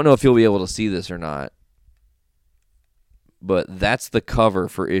 I don't know if you'll be able to see this or not, but that's the cover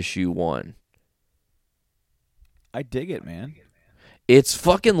for issue 1. I dig it, man. It's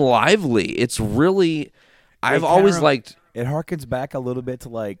fucking lively. It's really... I've always liked... It harkens back a little bit to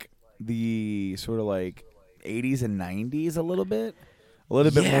like the sort of like 80s and 90s a little bit. A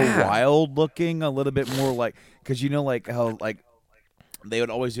little bit more wild looking, a little bit more like... Because like how like they would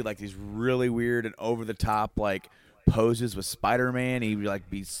always do like these really weird and over-the-top like poses with Spider-Man. He'd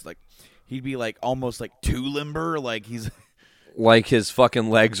be like almost like too limber, like he's... Like his fucking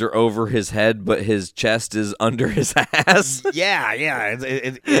legs are over his head, but his chest is under his ass. Yeah.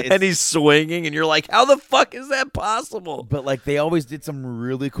 And he's swinging, and you're like, how the fuck is that possible? But, like, they always did some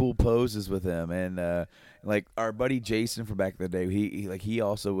really cool poses with him. And, like, our buddy Jason from back in the day, he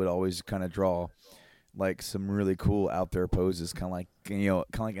also would always kind of draw, like, some really cool out there poses, kind of like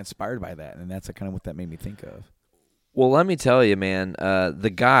inspired by that. And that's kind of what that made me think of. Well, let me tell you, man,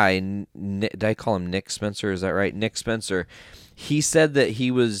 the guy, did I call him Nick Spencer? Is that right? Nick Spencer. He said that he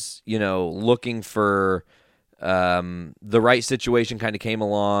was, looking for the right situation kind of came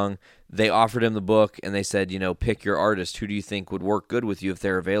along. They offered him the book, and they said, pick your artist. Who do you think would work good with you? If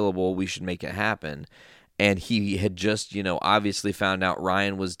they're available, we should make it happen. And he had just, obviously found out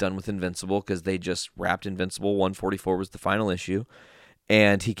Ryan was done with Invincible because they just wrapped Invincible. 144 was the final issue.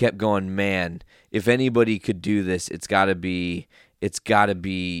 And he kept going, man, if anybody could do this, it's got to be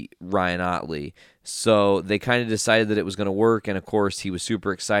Ryan Ottley. So they kind of decided that it was going to work, and of course he was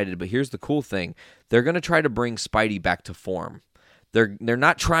super excited. But here's the cool thing. They're going to try to bring Spidey back to form. They're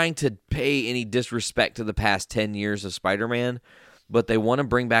not trying to pay any disrespect to the past 10 years of Spider-Man, but they want to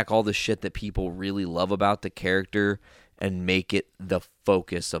bring back all the shit that people really love about the character and make it the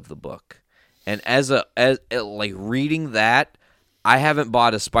focus of the book. And as like reading that, I haven't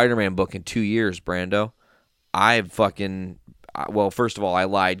bought a Spider-Man book in 2 years, Brando. Well, first of all, I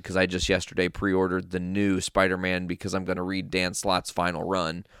lied because I just yesterday pre-ordered the new Spider-Man because I'm going to read Dan Slott's final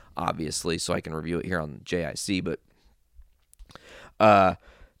run, obviously, so I can review it here on JIC. But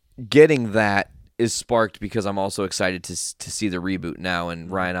getting that is sparked because I'm also excited to see the reboot now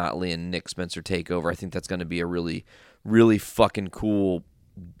and Ryan Otley and Nick Spencer take over. I think that's going to be a really, really fucking cool,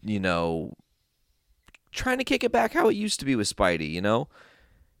 trying to kick it back how it used to be with Spidey,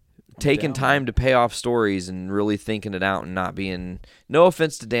 taking time to pay off stories and really thinking it out and not being, no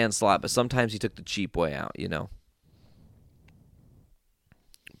offense to Dan Slott, but sometimes he took the cheap way out,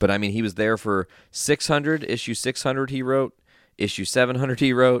 But, I mean, he was there for 600, issue 600 he wrote, issue 700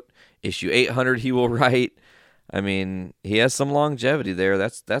 he wrote, issue 800 he will write. I mean, he has some longevity there.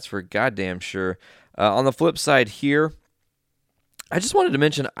 That's for goddamn sure. On the flip side here, I just wanted to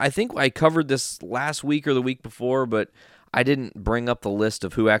mention, I think I covered this last week or the week before, but I didn't bring up the list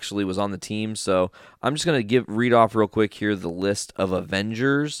of who actually was on the team, so I'm just going to read off real quick here the list of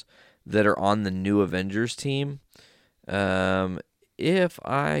Avengers that are on the new Avengers team. If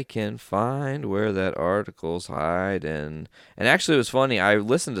I can find where that article's hiding. And actually, it was funny. I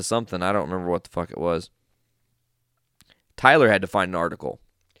listened to something. I don't remember what the fuck it was. Tyler had to find an article.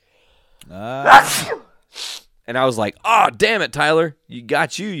 And I was like, oh, damn it, Tyler. You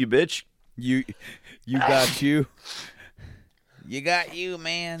bitch. You got you. You got you,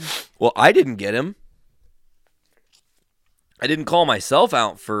 man. Well, I didn't get him. I didn't call myself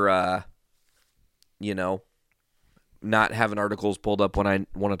out for, not having articles pulled up when I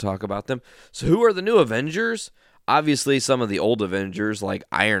want to talk about them. So who are the new Avengers? Obviously, some of the old Avengers like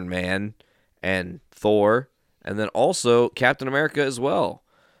Iron Man and Thor, and then also Captain America as well.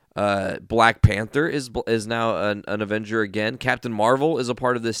 Black Panther is now an Avenger again. Captain Marvel is a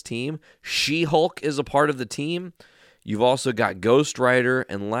part of this team. She-Hulk is a part of the team. You've also got Ghost Rider,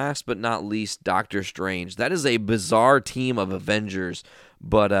 and last but not least, Doctor Strange. That is a bizarre team of Avengers,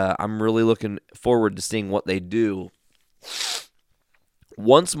 but I'm really looking forward to seeing what they do.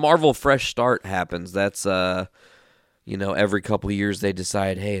 Once Marvel Fresh Start happens, that's, every couple of years they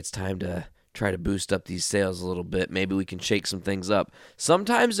decide, hey, it's time to try to boost up these sales a little bit. Maybe we can shake some things up.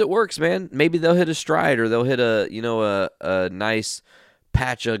 Sometimes it works, man. Maybe they'll hit a stride or they'll hit a nice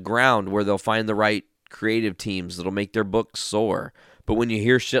patch of ground where they'll find the right creative teams that'll make their books soar. But when you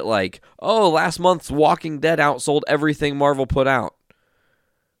hear shit like, oh, last month's Walking Dead outsold everything Marvel put out.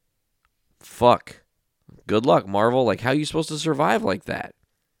 Fuck. Good luck, Marvel. Like, how are you supposed to survive like that?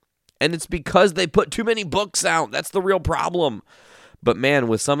 And it's because they put too many books out. That's the real problem. But man,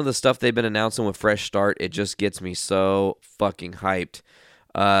 with some of the stuff they've been announcing with Fresh Start, it just gets me so fucking hyped.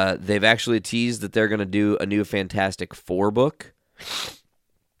 They've actually teased that they're going to do a new Fantastic Four book.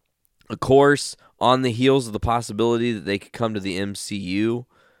 Of course, on the heels of the possibility that they could come to the MCU,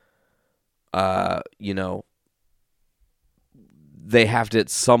 they have to at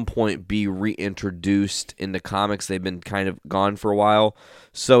some point be reintroduced into comics. They've been kind of gone for a while.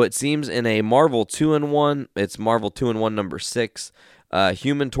 So it seems in a Marvel 2-in-1, it's Marvel 2-in-1 number 6,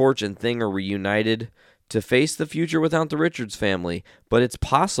 Human Torch and Thing are reunited to face the future without the Richards family. But it's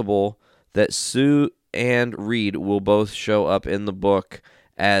possible that Sue and Reed will both show up in the book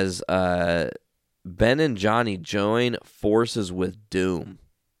as Ben and Johnny join forces with Doom.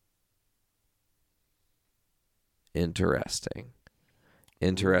 Interesting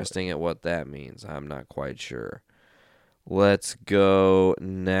at what that means. I'm not quite sure. Let's go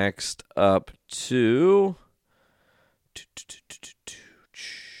next up to...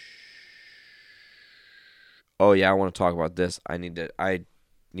 Oh yeah, I want to talk about this. I need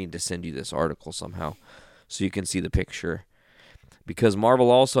to send you this article somehow so you can see the picture. Because Marvel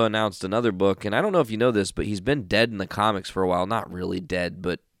also announced another book, and I don't know if you know this, but he's been dead in the comics for a while. Not really dead,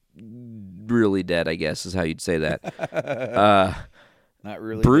 but really dead, I guess is how you'd say that. Not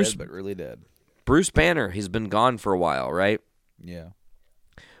really Bruce, dead, but really dead. Bruce Banner, he's been gone for a while, right? Yeah.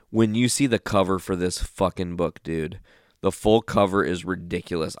 When you see the cover for this fucking book, dude, the full cover is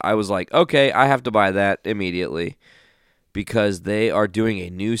ridiculous. I was like, okay, I have to buy that immediately because they are doing a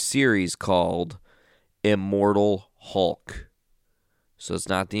new series called Immortal Hulk. So it's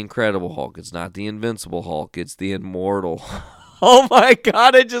not the Incredible Hulk. It's not the Invincible Hulk. It's the Immortal Hulk. Oh my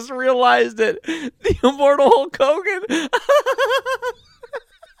God, I just realized it. The Immortal Hulk Hogan.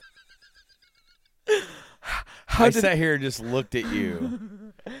 I sat here and just looked at you.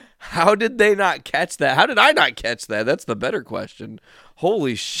 How did they not catch that? How did I not catch that? That's the better question.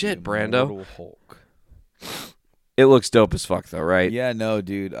 Holy shit, Brando. Immortal Hulk. It looks dope as fuck, though, right? Yeah, no,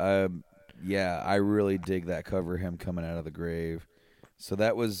 dude. Yeah, I really dig that cover, him coming out of the grave. So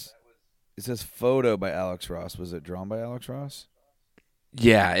that was, it says photo by Alex Ross. Was it drawn by Alex Ross?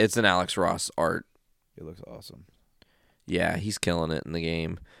 Yeah, it's an Alex Ross art. It looks awesome. Yeah, he's killing it in the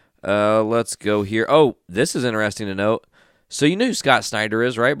game. Let's go here. Oh, this is interesting to note. So you know who Scott Snyder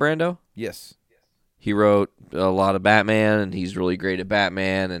is, right, Brando? Yes. He wrote a lot of Batman, and he's really great at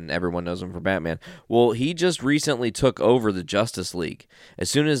Batman, and everyone knows him for Batman. Well, he just recently took over the Justice League. As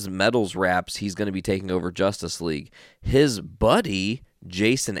soon as Metals wraps, he's going to be taking over Justice League. His buddy,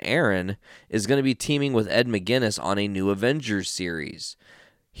 Jason Aaron, is going to be teaming with Ed McGuinness on a new Avengers series.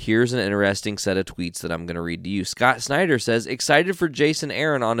 Here's an interesting set of tweets that I'm going to read to you. Scott Snyder says, excited for Jason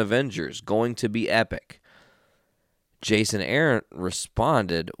Aaron on Avengers. Going to be epic. Jason Aaron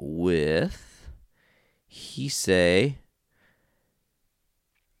responded with... He say,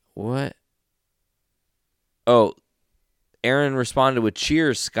 what? Oh, Aaron responded with,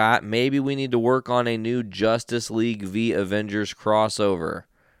 cheers, Scott. Maybe we need to work on a new Justice League v. Avengers crossover.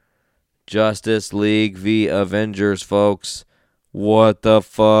 Justice League v. Avengers, folks. What the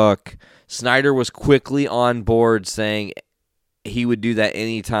fuck? Snyder was quickly on board saying he would do that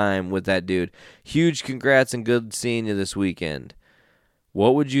anytime with that dude. Huge congrats and good seeing you this weekend.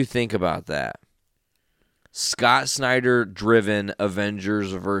 What would you think about that? Scott Snyder driven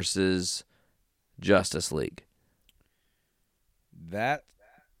Avengers versus Justice League. That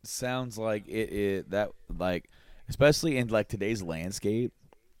sounds like especially in like today's landscape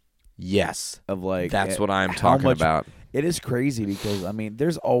Yes. of like That's what I'm how talking much- about. It is crazy because I mean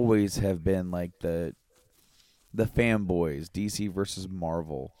there's always have been like the fanboys, DC versus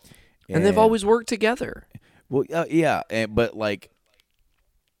Marvel. And they've always worked together. Well, yeah, but like,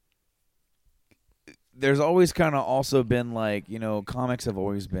 there's always kind of also been like, comics have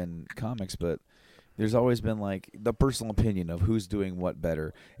always been comics, but there's always been like the personal opinion of who's doing what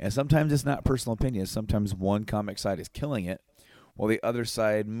better. And sometimes it's not personal opinion. Sometimes one comic side is killing it, while the other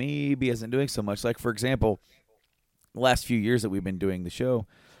side maybe isn't doing so much. Like, for example, the last few years that we've been doing the show,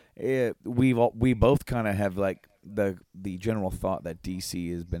 we both kind of have like the general thought that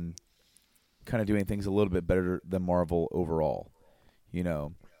DC has been kind of doing things a little bit better than Marvel overall,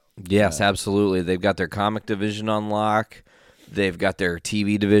 Yes, absolutely. They've got their comic division on lock. They've got their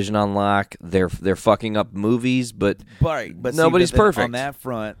TV division on lock. They're fucking up movies, but but nobody's see, but then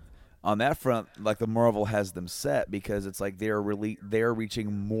perfect. On that front, like the Marvel has them set because it's like they're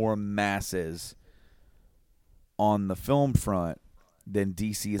reaching more masses on the film front than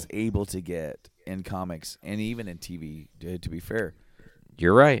DC is able to get in comics and even in TV. To be fair,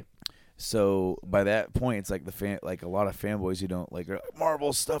 you're right. So by that point, it's like like a lot of fanboys who don't like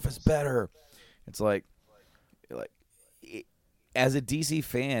Marvel stuff is better. It's like as a DC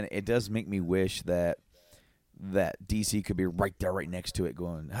fan, it does make me wish that DC could be right there, right next to it,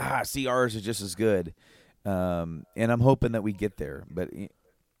 going, see, ours is just as good. And I'm hoping that we get there, but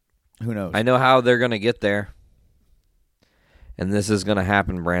who knows? I know how they're going to get there. And this is going to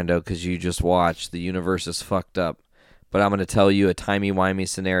happen, Brando, because you just watched. The universe is fucked up. But I'm going to tell you a timey-wimey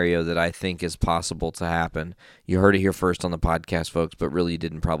scenario that I think is possible to happen. You heard it here first on the podcast, folks, but really you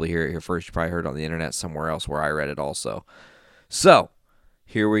didn't probably hear it here first. You probably heard it on the internet somewhere else where I read it also. So,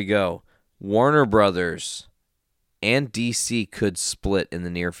 here we go. Warner Brothers and DC could split in the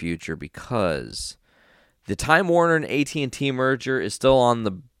near future because the Time Warner and AT&T merger is still on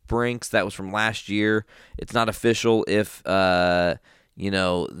the brinks. That was from last year. It's not official if they're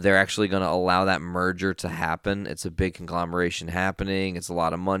actually going to allow that merger to happen. It's a big conglomeration happening. It's a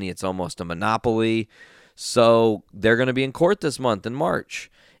lot of money. It's almost a monopoly. So they're going to be in court this month in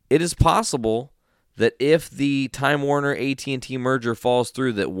March. It is possible that if the Time Warner AT&T merger falls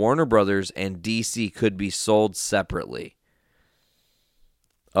through, that Warner Brothers and DC could be sold separately,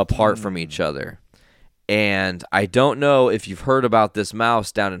 apart from each other. And I don't know if you've heard about this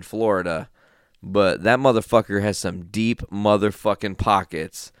mouse down in Florida, but that motherfucker has some deep motherfucking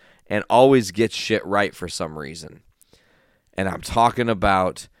pockets and always gets shit right for some reason. And I'm talking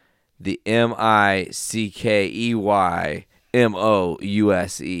about the MICKEYMOUSE.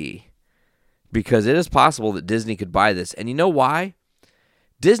 Because it is possible that Disney could buy this. And you know why?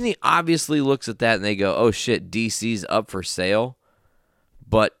 Disney obviously looks at that and they go, oh shit, DC's up for sale.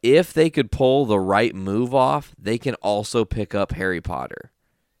 But if they could pull the right move off, they can also pick up Harry Potter.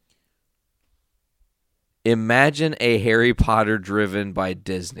 Imagine a Harry Potter driven by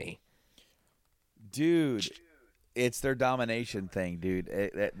Disney. Dude, it's their domination thing, dude.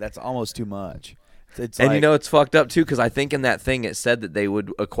 That's almost too much. It's And like, you know it's fucked up too, because I think in that thing it said that they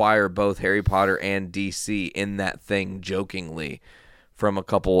would acquire both Harry Potter and DC in that thing, jokingly, from a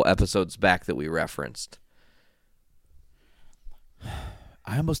couple episodes back that we referenced.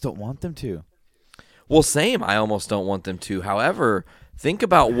 I almost don't want them to. Well, same. I almost don't want them to. However, think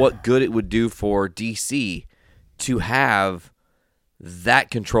about what good it would do for DC to have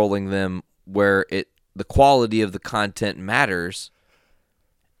that controlling them, where the quality of the content matters,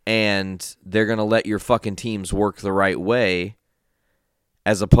 and they're going to let your fucking teams work the right way,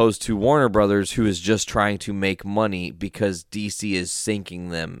 as opposed to Warner Brothers, who is just trying to make money because DC is sinking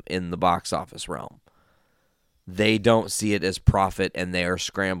them in the box office realm. They don't see it as profit, and they are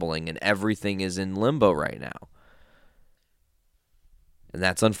scrambling, and everything is in limbo right now. And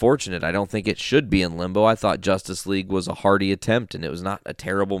that's unfortunate. I don't think it should be in limbo. I thought Justice League was a hearty attempt, and it was not a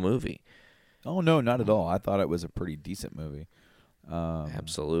terrible movie. Oh, no, not at all. I thought it was a pretty decent movie.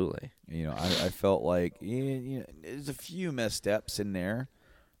 Absolutely. You know, I felt like there's a few missteps in there,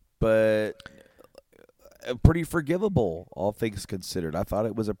 but pretty forgivable, all things considered. I thought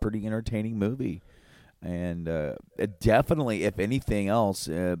it was a pretty entertaining movie. And it definitely, if anything else,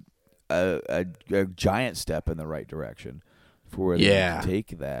 a giant step in the right direction for where they need to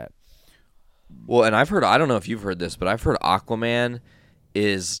take that. Well, and I don't know if you've heard this, but I've heard Aquaman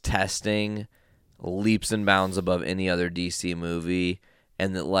is testing leaps and bounds above any other DC movie,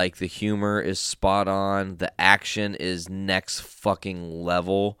 and that, like, the humor is spot on, the action is next fucking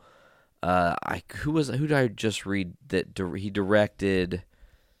level. Who did I just read that he directed?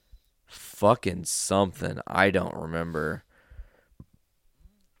 Fucking something. I don't remember.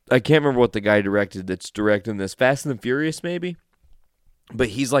 I can't remember what the guy directed that's directing this. Fast and the Furious, maybe? But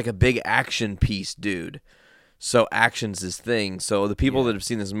he's like a big action piece dude. So action's his thing. So the people that have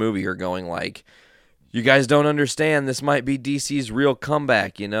seen this movie are going like, you guys don't understand. This might be DC's real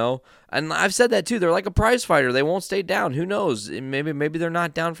comeback, you know? And I've said that too. They're like a prize fighter. They won't stay down. Who knows? Maybe they're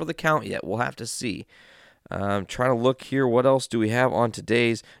not down for the count yet. We'll have to see. I'm trying to look here. What else do we have on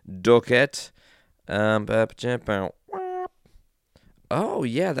today's docket? Oh,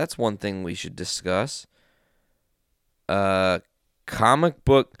 yeah, that's one thing we should discuss. Comic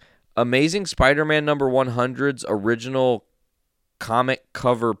book Amazing Spider-Man number 100's original comic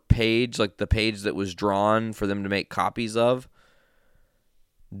cover page, like the page that was drawn for them to make copies of,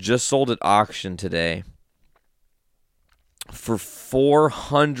 just sold at auction today for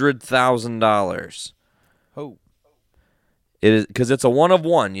 $400,000. Oh, it is because it's a one of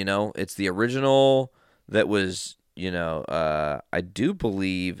one. You know, it's the original that was. You know, I do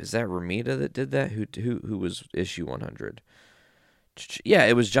believe, is that Romita that did that? Who was issue 100? Yeah,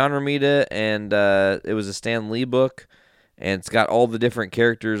 it was John Romita, and it was a Stan Lee book, and it's got all the different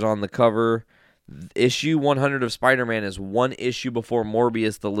characters on the cover. Issue 100 of Spider-Man is one issue before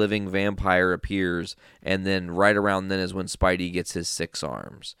Morbius the Living Vampire appears, and then right around then is when Spidey gets his 6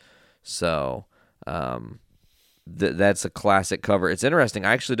 arms. So, that's a classic cover. It's interesting.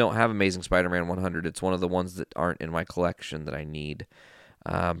 I actually don't have Amazing Spider-Man 100. It's one of the ones that aren't in my collection that I need.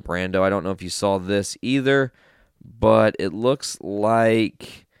 Brando, I don't know if you saw this either, but it looks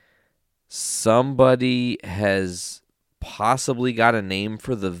like somebody has possibly got a name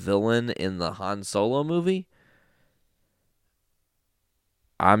for the villain in the Han Solo movie.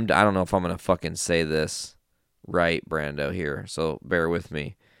 I don't know if I'm going to fucking say this right, Brando, here, so bear with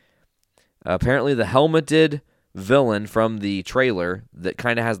me. Apparently the helmeted villain from the trailer that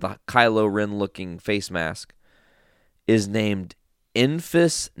kind of has the Kylo Ren looking face mask is named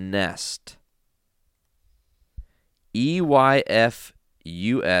Enfys Nest. EYFUS,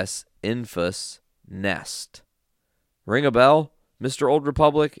 Enfys Nest. Ring a bell, Mr. Old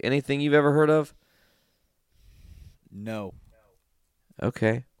Republic? Anything you've ever heard of? no.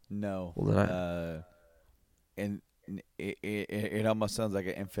 Okay. No. Well, then and it almost sounds like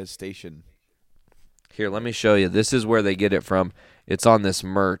an infestation. Here, let me show you. This is where they get it from. It's on this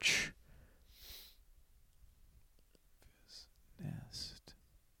merch. Nest.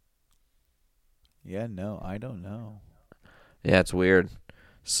 Yeah, no, I don't know. Yeah, it's weird.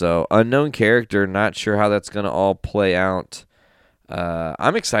 So, unknown character, not sure how that's going to all play out.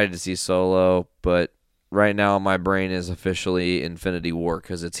 I'm excited to see Solo, but right now my brain is officially Infinity War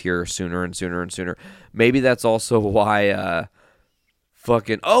because it's here sooner and sooner and sooner. Maybe that's also why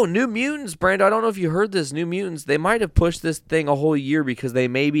New Mutants, Brando. I don't know if you heard this. New Mutants, they might have pushed this thing a whole year because they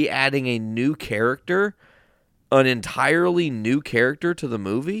may be adding a new character, an entirely new character to the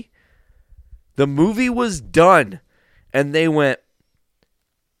movie. The movie was done, and they went,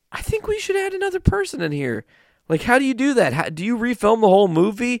 I think we should add another person in here. Like, how do you do that? Do you refilm the whole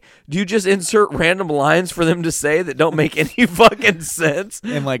movie? Do you just insert random lines for them to say that don't make any fucking sense?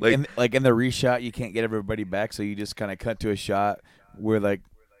 And in the reshot, you can't get everybody back, so you just kind of cut to a shot where like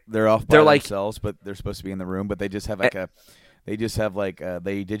they're off by themselves, but they're supposed to be in the room, but they just have they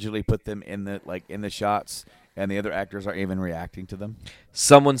digitally put them in the shots, and the other actors aren't even reacting to them.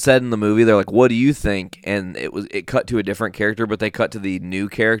 Someone said in the movie, they're like, "What do you think?" And it cut to a different character, but they cut to the new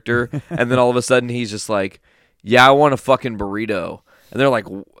character, and then all of a sudden he's just like, "Yeah, I want a fucking burrito." And they're like,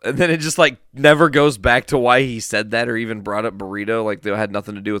 and then it just like never goes back to why he said that or even brought up burrito. Like, they had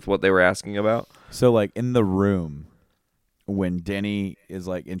nothing to do with what they were asking about. So like in The Room, when Denny is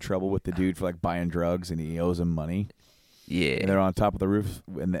like in trouble with the dude for like buying drugs and he owes him money. Yeah. And they're on top of the roof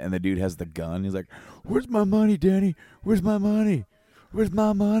and the dude has the gun. He's like, "Where's my money, Denny? Where's my money? Where's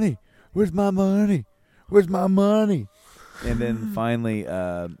my money? Where's my money? Where's my money?" And then finally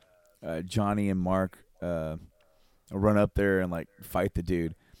Johnny and Mark run up there and like fight the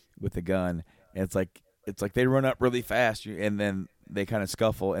dude with the gun. And it's like they run up really fast and then they kind of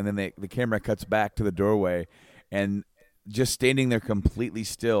scuffle, and then the camera cuts back to the doorway, and just standing there completely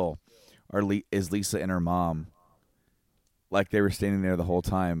still is Lisa and her mom. Like they were standing there the whole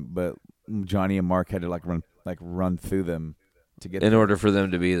time, but Johnny and Mark had to run through them to get in order for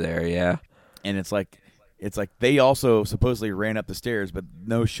them to be there. Yeah. And it's like they also supposedly ran up the stairs, but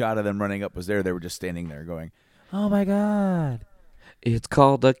no shot of them running up was there. They were just standing there going, "Oh my God." It's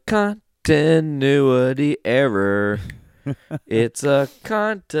called a continuity error. It's a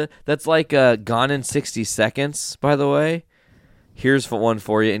that's like Gone in 60 Seconds, by the way. Here's one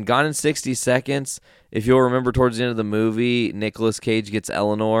for you. In Gone in 60 Seconds, if you'll remember towards the end of the movie, Nicolas Cage gets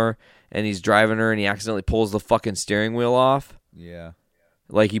Eleanor, and he's driving her, and he accidentally pulls the fucking steering wheel off. Yeah.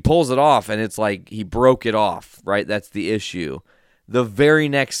 Like, he pulls it off, and it's like he broke it off, right? That's the issue. The very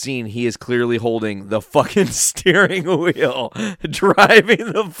next scene, he is clearly holding the fucking steering wheel,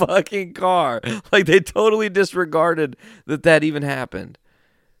 driving the fucking car. Like, they totally disregarded that even happened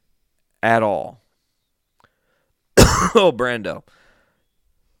at all. Oh, Brando.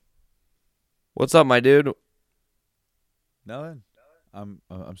 What's up, my dude? Nothing. I'm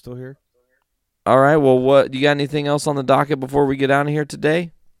still here. All right, well, what, you got anything else on the docket before we get out of here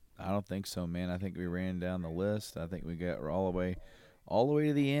today? I don't think so, man. I think we ran down the list. I think we got all the way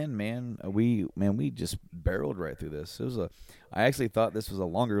to the end, man. We just barreled right through this. I actually thought this was a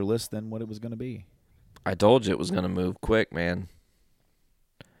longer list than what it was going to be. I told you it was going to move quick, man.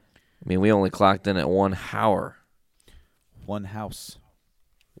 I mean, we only clocked in at 1 hour. 1 house.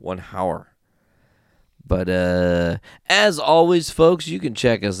 1 hour. But as always, folks, you can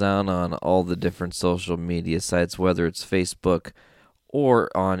check us out on all the different social media sites, whether it's Facebook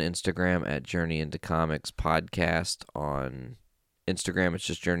or on Instagram at Journey Into Comics Podcast. On Instagram, it's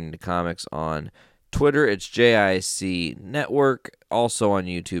just Journey Into Comics. On Twitter, it's JIC Network. Also on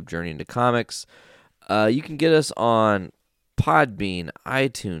YouTube, Journey Into Comics. You can get us on Podbean,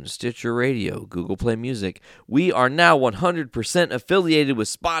 iTunes, Stitcher Radio, Google Play Music. We are now 100% affiliated with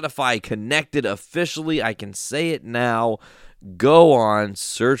Spotify, connected officially. I can say it now. Go on,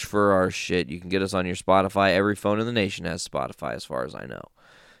 search for our shit. You can get us on your Spotify. Every phone in the nation has Spotify, as far as I know.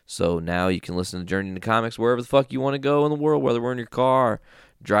 So now you can listen to Journey Into Comics wherever the fuck you want to go in the world, whether we're in your car,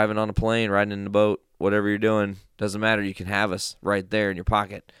 driving on a plane, riding in a boat, whatever you're doing. Doesn't matter. You can have us right there in your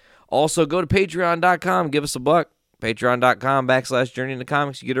pocket. Also, go to patreon.com. Give us $1. Patreon.com/Journey Into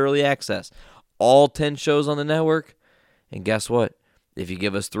Comics. You get early access. All 10 shows on the network. And guess what? If you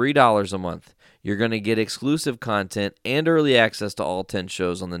give us $3 a month, you're going to get exclusive content and early access to all 10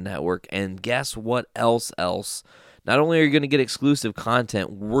 shows on the network. And guess what else? Not only are you going to get exclusive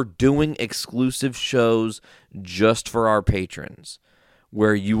content, we're doing exclusive shows just for our patrons,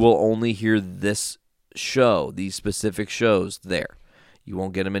 where you will only hear this show, these specific shows there. You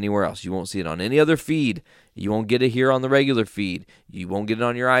won't get them anywhere else. You won't see it on any other feed. You won't get it here on the regular feed. You won't get it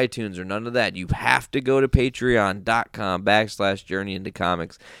on your iTunes or none of that. You have to go to patreon.com/Journey Into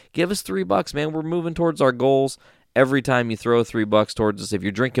Comics. Give us $3, man. We're moving towards our goals. Every time you throw $3 towards us, if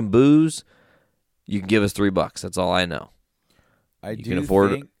you're drinking booze, you can give us $3. That's all I know. I do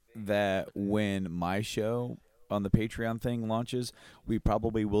think that when my show on the Patreon thing launches, we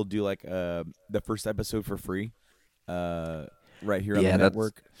probably will do like the first episode for free. Right here on the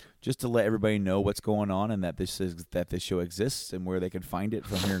network, just to let everybody know what's going on and that this show exists and where they can find it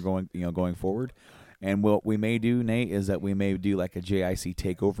from here going forward. And what we may do, Nate, is that we may do like a JIC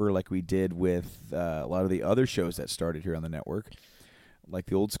takeover, like we did with a lot of the other shows that started here on the network, like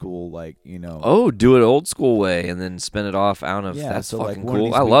the old school, Oh, do it old school way and then spin it off out of. Yeah, that's so fucking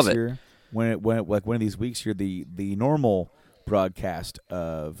cool. I love it. Here, when one of these weeks here, the normal broadcast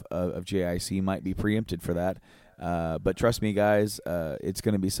of JIC might be preempted for that. But trust me, guys, it's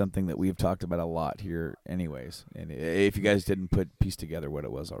going to be something that we've talked about a lot here, anyways. And if you guys didn't piece together what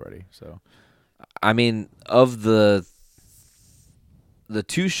it was already, so I mean, of the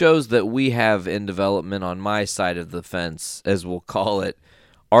 2 shows that we have in development on my side of the fence, as we'll call it,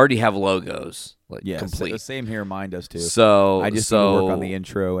 already have logos. Complete. Same here. Mine does too. So I just need to work on the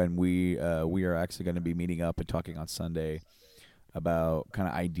intro, and we are actually going to be meeting up and talking on Sunday about kind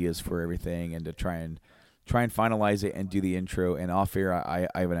of ideas for everything, and to try and finalize it and do the intro. And off air, I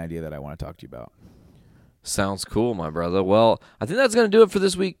have an idea that I want to talk to you about. Sounds cool, my brother. Well, I think that's going to do it for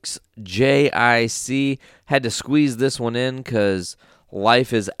this week's JIC. Had to squeeze this one in because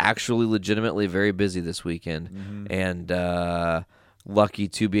life is actually legitimately very busy this weekend, and lucky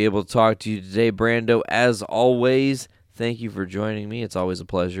to be able to talk to you today, Brando. As always, thank you for joining me. It's always a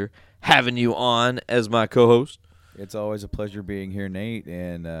pleasure having you on as my co-host. It's always a pleasure being here, Nate,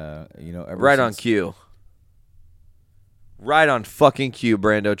 and right on cue. Right on fucking cue,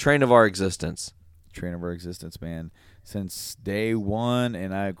 Brando. Train of our existence. Train of our existence, man. Since day one,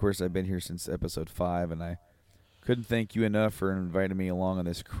 and I've been here since episode 5, and I couldn't thank you enough for inviting me along on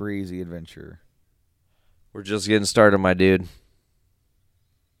this crazy adventure. We're just getting started, my dude.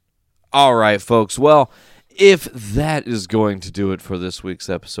 All right, folks. Well, if that is going to do it for this week's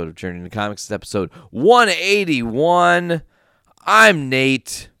episode of Journey into Comics, it's episode 181. I'm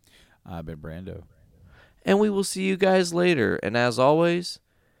Nate. I've been Brando. And we will see you guys later. And as always,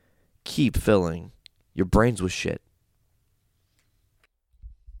 keep filling your brains with shit.